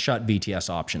 I shut VTS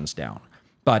Options down.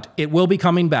 But it will be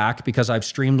coming back because I've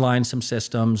streamlined some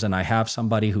systems and I have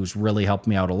somebody who's really helped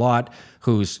me out a lot,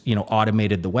 who's, you know,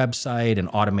 automated the website and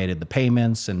automated the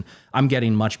payments, and I'm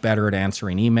getting much better at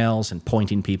answering emails and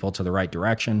pointing people to the right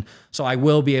direction. So I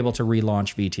will be able to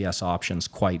relaunch VTS Options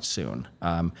quite soon.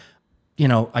 You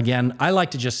know, again, I like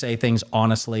to just say things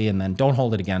honestly and then don't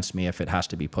hold it against me if it has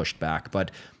to be pushed back. But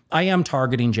I am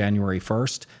targeting January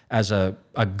 1st as a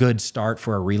good start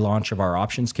for a relaunch of our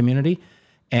options community.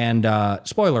 And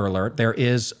spoiler alert, there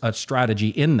is a strategy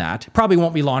in that. It probably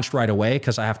won't be launched right away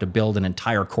because I have to build an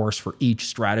entire course for each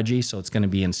strategy. So it's going to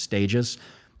be in stages.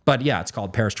 But yeah, it's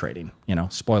called pairs trading, you know,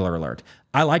 spoiler alert.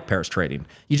 I like pairs trading.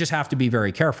 You just have to be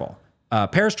very careful.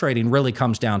 Pairs trading really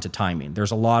comes down to timing.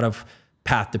 There's a lot of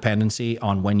path dependency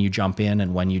on when you jump in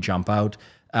and when you jump out.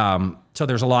 So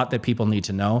there's a lot that people need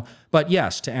to know. But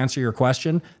yes, to answer your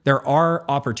question, there are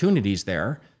opportunities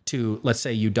there to, let's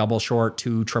say you double short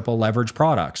 2 triple leverage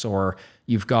products, or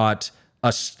you've got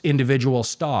a individual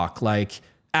stock like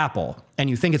Apple and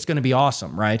you think it's going to be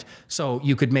awesome, right? So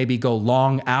you could maybe go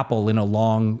long Apple in a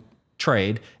long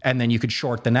trade and then you could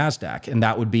short the Nasdaq. And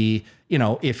that would be, you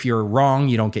know, if you're wrong,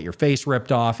 you don't get your face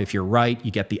ripped off. If you're right,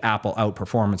 you get the Apple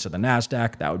outperformance of the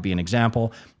Nasdaq. That would be an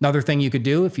example. Another thing you could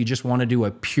do if you just want to do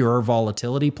a pure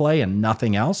volatility play and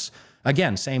nothing else,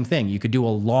 again, same thing. You could do a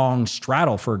long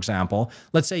straddle, for example.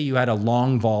 Let's say you had a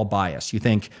long vol bias. You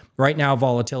think right now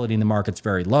volatility in the market's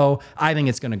very low. I think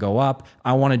it's going to go up.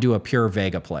 I want to do a pure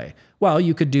Vega play. Well,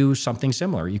 you could do something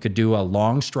similar. You could do a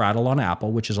long straddle on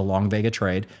Apple, which is a long Vega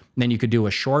trade. And then you could do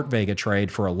a short Vega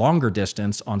trade for a longer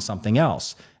distance on something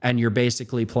else. And you're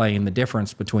basically playing the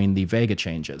difference between the Vega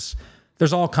changes.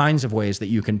 There's all kinds of ways that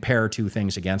you can pair 2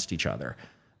 things against each other.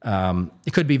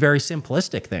 It could be very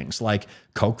simplistic things like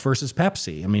Coke versus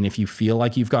Pepsi. I mean, if you feel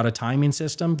like you've got a timing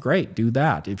system, great, do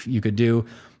that. If you could do,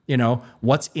 you know,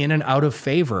 what's in and out of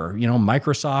favor, you know,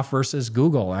 Microsoft versus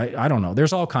Google. I don't know.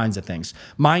 There's all kinds of things.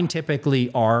 Mine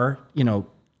typically are, you know,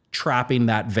 trapping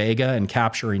that Vega and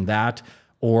capturing that,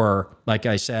 or like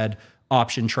I said,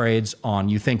 option trades on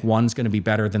you think one's going to be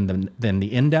better than the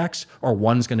index or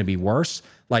one's going to be worse.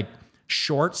 Like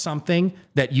short something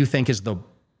that you think is the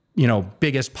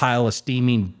biggest pile of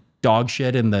steaming dog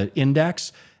shit in the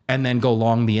index, and then go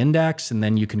long the index, and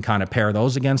then you can kind of pair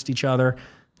those against each other.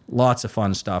 Lots of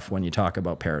fun stuff when you talk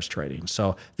about pairs trading.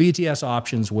 So VTS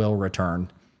options will return.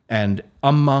 And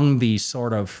among these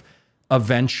sort of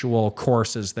eventual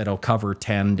courses that'll cover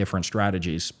 10 different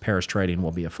strategies, pairs trading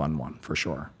will be a fun one for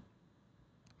sure.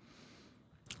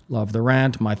 Love the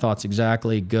rant. My thoughts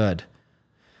exactly. Good.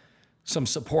 Some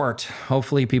support.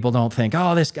 Hopefully people don't think,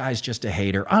 oh, this guy's just a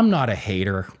hater. I'm not a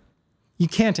hater. You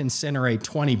can't incinerate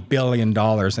 $20 billion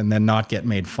and then not get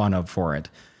made fun of for it.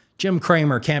 Jim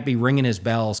Cramer can't be ringing his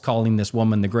bells calling this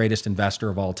woman the greatest investor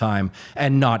of all time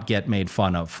and not get made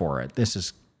fun of for it. This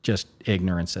is just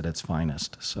ignorance at its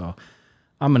finest. So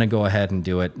I'm going to go ahead and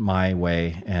do it my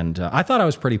way. And I thought I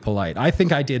was pretty polite. I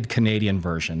think I did Canadian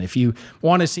version. If you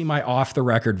want to see my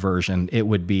off-the-record version, it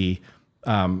would be,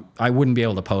 I wouldn't be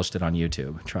able to post it on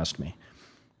YouTube, trust me.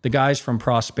 The guys from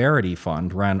Prosperity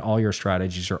Fund ran all your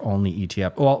strategies are only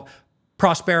ETF. Well,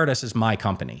 Prosperitas is my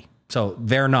company. So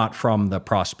they're not from the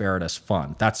Prosperitas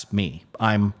Fund. That's me.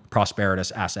 I'm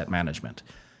Prosperitas Asset Management.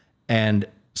 And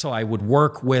so I would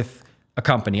work with a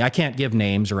company. I can't give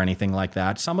names or anything like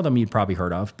that. Some of them you'd probably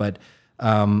heard of, but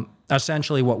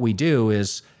essentially what we do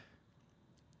is,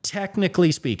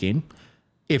 technically speaking,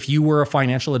 if you were a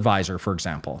financial advisor, for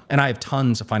example, and I have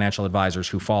tons of financial advisors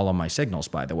who follow my signals,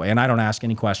 by the way, and I don't ask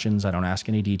any questions, I don't ask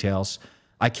any details.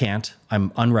 I can't.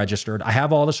 I'm unregistered. I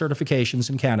have all the certifications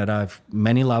in Canada. I have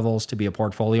many levels to be a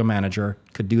portfolio manager.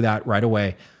 Could do that right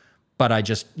away. But I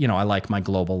just, I like my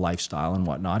global lifestyle and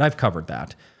whatnot. I've covered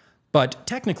that. But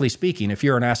technically speaking, if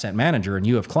you're an asset manager and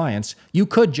you have clients, you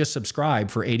could just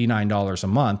subscribe for $89 a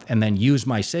month and then use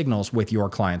my signals with your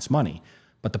client's money.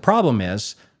 But the problem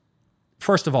is,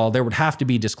 first of all, there would have to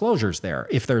be disclosures there.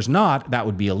 If there's not, that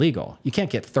would be illegal. You can't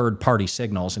get third-party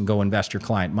signals and go invest your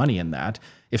client money in that.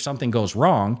 If something goes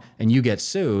wrong and you get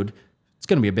sued, it's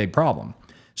going to be a big problem.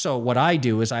 So what I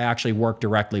do is I actually work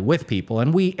directly with people,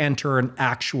 and we enter an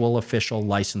actual official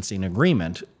licensing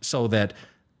agreement so that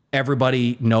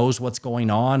everybody knows what's going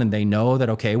on and they know that,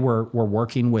 okay, we're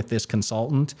working with this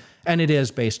consultant, and it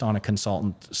is based on a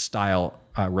consultant-style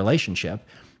relationship.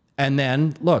 And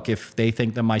then, look, if they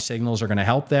think that my signals are going to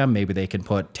help them, maybe they can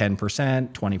put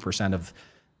 10%, 20% of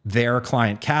their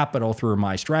client capital through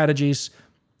my strategies.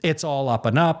 It's all up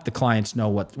and up. The clients know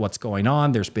what's going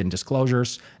on. There's been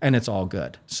disclosures, and it's all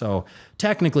good. So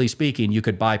technically speaking, you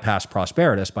could bypass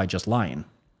Prosperitas by just lying.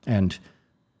 And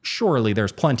surely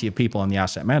there's plenty of people in the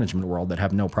asset management world that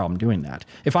have no problem doing that.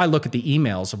 If I look at the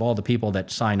emails of all the people that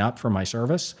sign up for my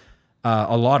service,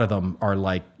 a lot of them are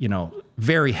like,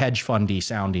 very hedge fundy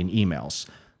sounding emails.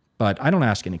 But I don't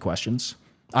ask any questions.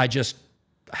 I just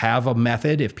have a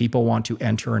method. If people want to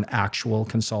enter an actual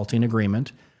consulting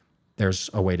agreement, there's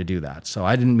a way to do that. So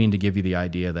I didn't mean to give you the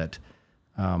idea that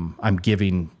I'm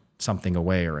giving something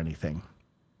away or anything.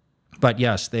 But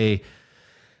yes, they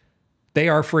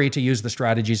are free to use the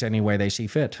strategies any way they see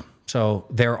fit. So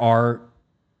there are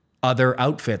other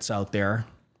outfits out there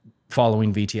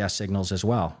following VTS signals as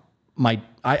well.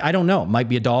 I don't know. Might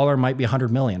be $1, might be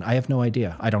 100 million. I have no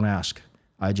idea. I don't ask.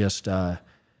 I just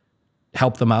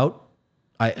help them out.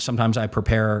 Sometimes I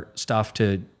prepare stuff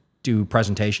to do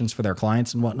presentations for their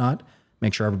clients and whatnot.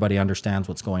 Make sure everybody understands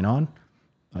what's going on.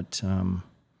 But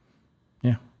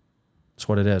yeah, that's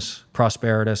what it is.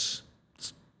 Prosperitas.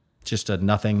 It's just a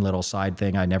nothing little side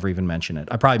thing. I never even mention it.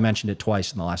 I probably mentioned it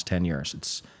twice in the last 10 years.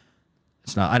 It's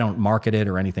not. I don't market it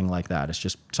or anything like that. It's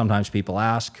just sometimes people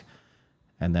ask,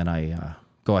 and then I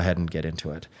go ahead and get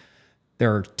into it.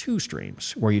 There are two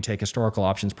streams where you take historical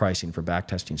options pricing for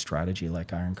backtesting strategy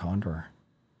like Iron Condor.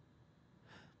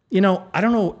 I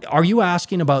don't know. Are you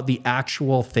asking about the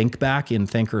actual ThinkBack in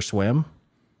ThinkorSwim?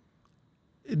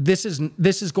 This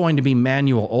is going to be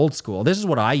manual old school. This is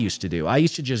what I used to do. I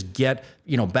used to just get,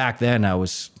 back then I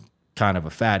was kind of a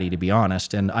fatty, to be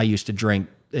honest, and I used to drink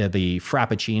the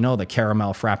Frappuccino, the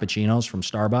caramel Frappuccinos from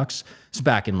Starbucks. It's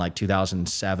back in like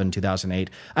 2007, 2008.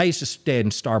 I used to stay in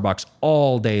Starbucks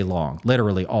all day long,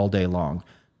 literally all day long.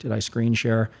 Did I screen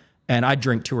share? And I'd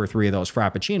drink 2 or 3 of those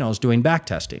Frappuccinos doing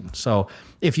backtesting. So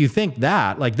if you think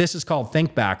that, like this is called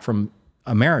ThinkBack from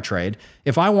Ameritrade,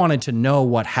 if I wanted to know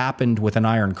what happened with an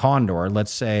Iron Condor,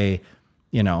 let's say,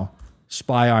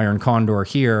 SPY Iron Condor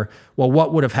here, well,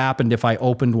 what would have happened if I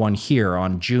opened one here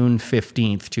on June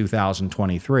 15th,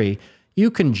 2023?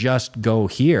 You can just go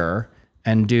here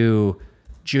and do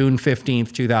June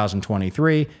 15th,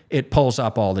 2023. It pulls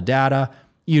up all the data.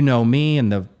 You know me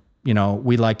and the you know,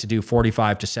 we like to do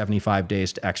 45 to 75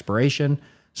 days to expiration.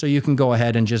 So you can go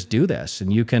ahead and just do this,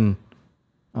 and you can,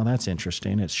 oh, that's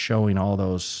interesting. It's showing all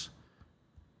those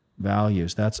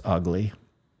values. That's ugly.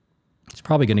 It's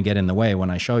probably going to get in the way when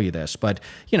I show you this, but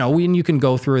you know, when you can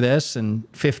go through this and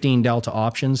 15 delta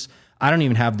options, I don't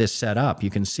even have this set up. You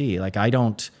can see, like, I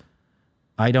don't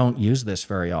use this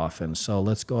very often. So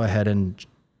let's go ahead and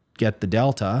get the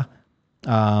delta.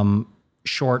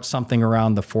 Short something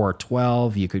around the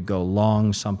 412. You could go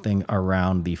long something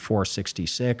around the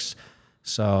 466.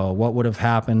 So what would have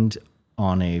happened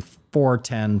on a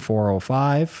 410,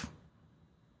 405?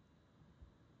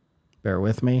 Bear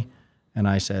with me. And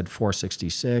I said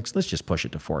 466. Let's just push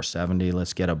it to 470.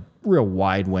 Let's get a real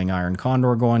wide wing iron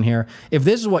condor going here. If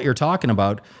this is what you're talking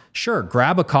about, sure,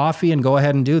 grab a coffee and go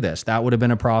ahead and do this. That would have been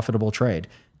a profitable trade.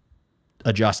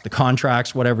 Adjust the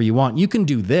contracts, whatever you want. You can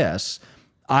do this.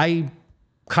 I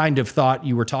kind of thought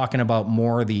you were talking about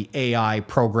more the AI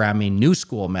programming new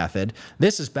school method.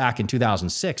 This is back in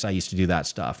 2006. I used to do that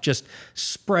stuff. Just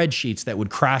spreadsheets that would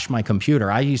crash my computer.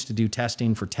 I used to do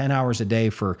testing for 10 hours a day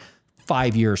for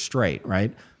 5 years straight,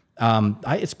 right?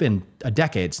 It's been a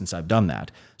decade since I've done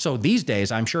that. So these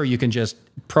days, I'm sure you can just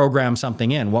program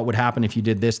something in. What would happen if you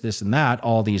did this, this, and that,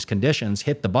 all these conditions,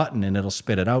 hit the button, and it'll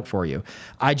spit it out for you.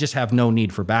 I just have no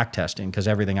need for backtesting because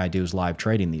everything I do is live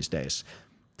trading these days.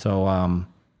 So,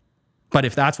 but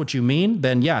if that's what you mean,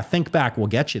 then yeah, ThinkBack will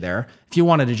get you there. If you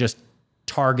wanted to just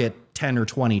target 10 or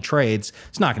 20 trades,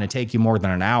 it's not going to take you more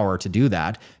than an hour to do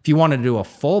that. If you wanted to do a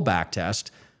full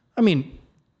backtest, I mean,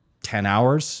 10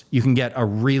 hours, you can get a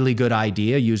really good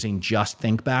idea using just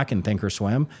ThinkBack and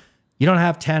ThinkorSwim. You don't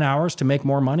have 10 hours to make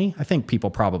more money? I think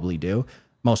people probably do.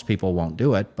 Most people won't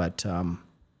do it, but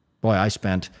boy, I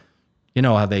spent, you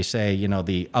know how they say, you know,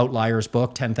 the Outliers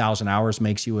book, 10,000 hours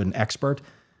makes you an expert.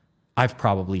 I've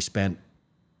probably spent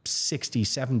 60,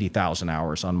 70,000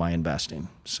 hours on my investing.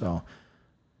 So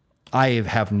I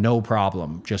have no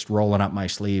problem just rolling up my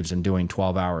sleeves and doing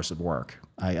 12 hours of work.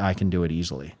 I can do it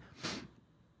easily.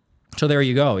 So there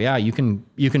you go. Yeah, you can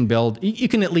build, you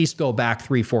can at least go back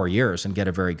 3-4 years and get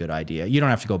a very good idea. You don't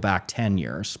have to go back 10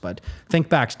 years, but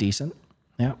ThinkBack's decent.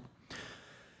 Yeah.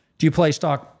 Do you play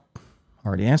stock?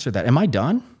 Already answered that. Am I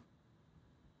done?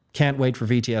 Can't wait for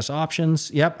VTS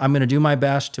options. Yep, I'm going to do my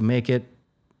best to make it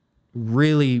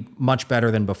really much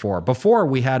better than before. Before,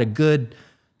 we had a good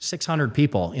 600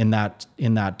 people in that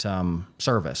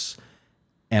service.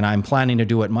 And I'm planning to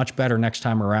do it much better next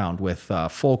time around with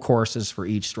full courses for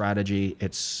each strategy.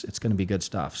 It's going to be good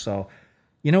stuff. So,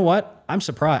 you know what? I'm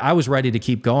surprised. I was ready to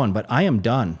keep going, but I am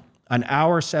done. An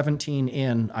hour 17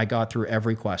 in, I got through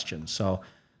every question. So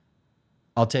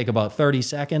I'll take about 30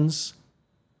 seconds,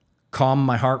 calm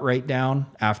my heart rate down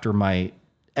after my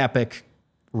epic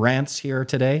rants here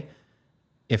today.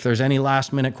 If there's any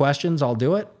last minute questions, I'll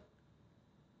do it.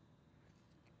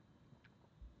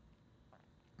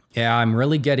 Yeah, I'm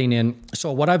really getting in.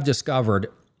 So what I've discovered,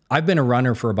 I've been a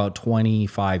runner for about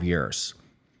 25 years.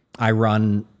 I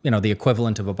run, you know, the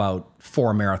equivalent of about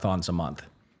 4 marathons a month,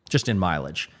 just in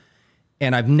mileage.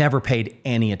 And I've never paid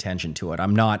any attention to it.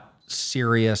 I'm not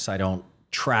serious. I don't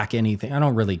track anything. I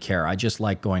don't really care. I just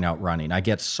like going out running. I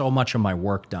get so much of my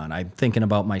work done. I'm thinking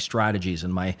about my strategies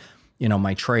and my, you know,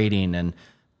 my trading and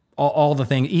all the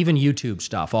things, even YouTube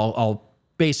stuff. I'll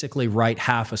basically write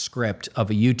half a script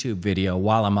of a YouTube video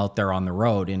while I'm out there on the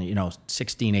road in, you know,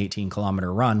 16, 18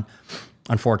 kilometer run.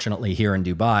 Unfortunately, here in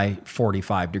Dubai,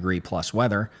 45-degree plus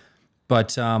weather.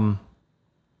 But I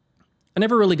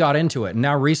never really got into it. And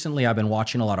now recently I've been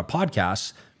watching a lot of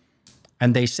podcasts,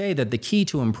 and they say that the key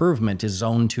to improvement is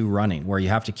zone 2 running, where you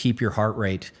have to keep your heart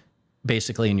rate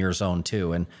basically in your zone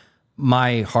 2. And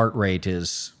my heart rate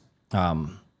is,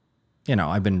 you know,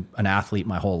 I've been an athlete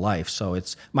my whole life. So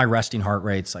it's my resting heart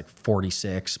rate's like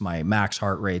 46. My max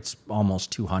heart rate's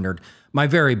almost 200. My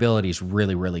variability is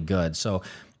really, really good. So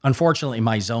unfortunately,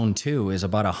 my zone 2 is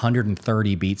about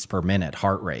 130 beats per minute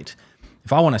heart rate.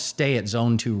 If I want to stay at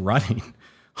zone 2 running,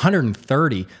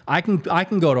 130, I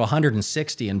can go to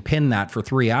 160 and pin that for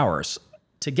 3 hours.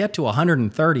 To get to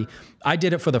 130, I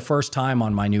did it for the first time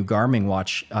on my new Garmin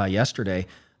watch yesterday.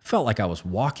 Felt like I was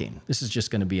walking. This is just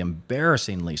going to be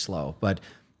embarrassingly slow. But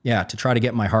yeah, to try to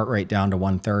get my heart rate down to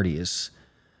 130 is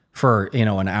for, you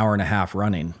know, an hour and a half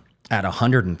running at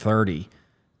 130.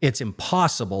 It's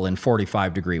impossible in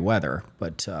 45-degree weather.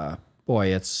 But boy,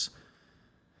 it's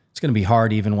going to be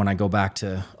hard even when I go back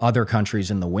to other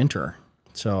countries in the winter.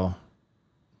 So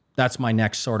that's my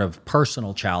next sort of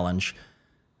personal challenge.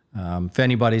 If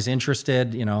anybody's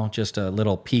interested, you know, just a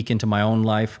little peek into my own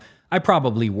life. I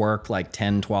probably work like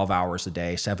 10, 12 hours a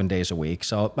day, 7 days a week.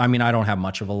 So, I mean, I don't have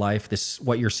much of a life.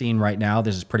 What you're seeing right now,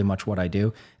 this is pretty much what I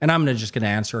do. And I'm just going to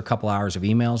answer a couple hours of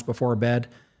emails before bed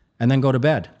and then go to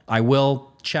bed. I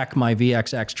will check my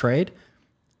VXX trade,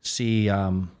 see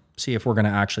if we're going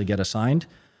to actually get assigned.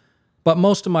 But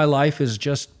most of my life is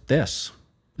just this.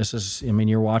 This is, I mean,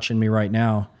 you're watching me right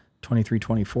now, 23,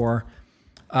 24.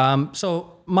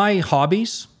 So my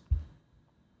hobbies,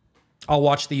 I'll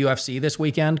watch the UFC this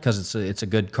weekend because it's a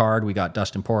good card. We got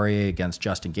Dustin Poirier against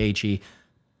Justin Gaethje,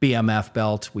 BMF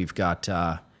belt. We've got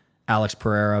Alex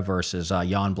Pereira versus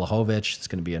Jan Blachowicz. It's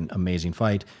going to be an amazing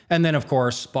fight. And then, of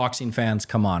course, boxing fans,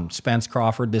 come on. Spence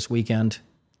Crawford this weekend.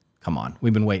 Come on.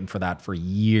 We've been waiting for that for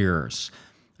years.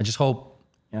 I just hope,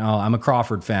 I'm a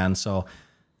Crawford fan, so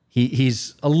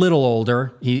he's a little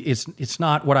older. It's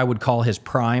not what I would call his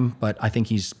prime, but I think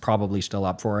he's probably still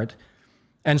up for it.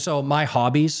 And so my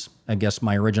hobbies, I guess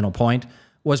my original point,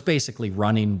 was basically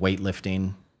running,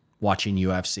 weightlifting, watching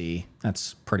UFC.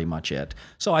 That's pretty much it.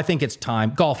 So I think it's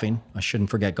time. Golfing. I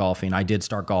shouldn't forget golfing. I did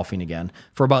start golfing again.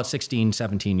 For about 16,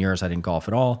 17 years, I didn't golf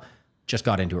at all. Just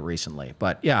got into it recently.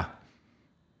 But yeah,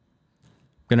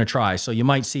 going to try. So you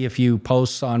might see a few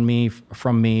posts from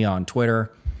me on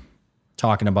Twitter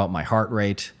talking about my heart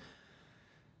rate.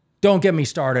 Don't get me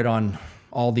started on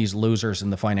all these losers in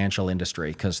the financial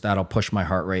industry, because that'll push my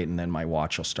heart rate and then my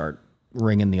watch will start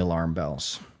ringing the alarm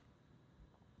bells.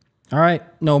 All right,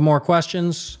 no more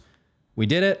questions. We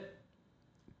did it.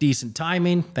 Decent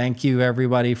timing. Thank you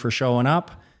everybody for showing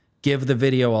up. Give the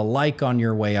video a like on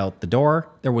your way out the door.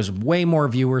 There was way more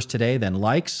viewers today than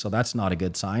likes, so that's not a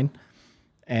good sign.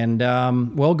 And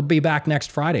we'll be back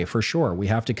next Friday for sure. We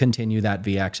have to continue that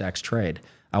VXX trade.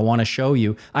 I want to show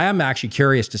you. I am actually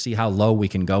curious to see how low we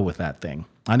can go with that thing.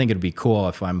 I think it'd be cool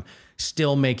if I'm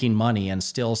still making money and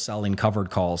still selling covered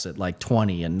calls at like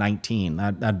 20 and 19.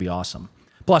 That'd be awesome.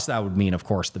 Plus, that would mean, of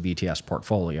course, the VTS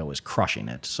portfolio is crushing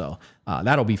it. So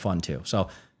that'll be fun too. So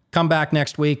come back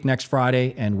next week, next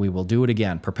Friday, and we will do it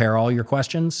again. Prepare all your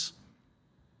questions.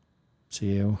 See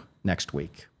you next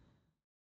week.